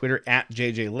me on Twitter at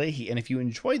JJ Leahy. And if you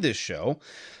enjoyed this show,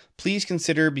 please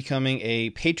consider becoming a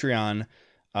Patreon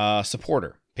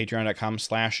supporter.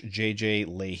 Patreon.com/JJ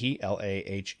Leahy,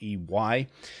 Lahey.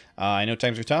 I know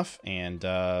times are tough, and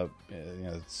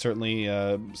certainly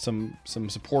some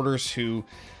supporters who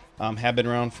have been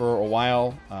around for a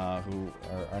while who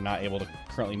are not able to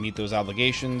currently meet those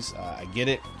obligations. I get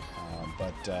it,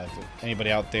 but if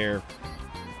anybody out there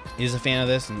is a fan of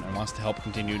this and wants to help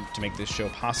continue to make this show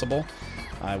possible,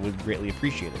 I would greatly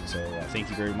appreciate it. So thank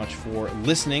you very much for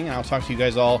listening, and I'll talk to you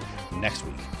guys all next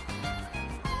week.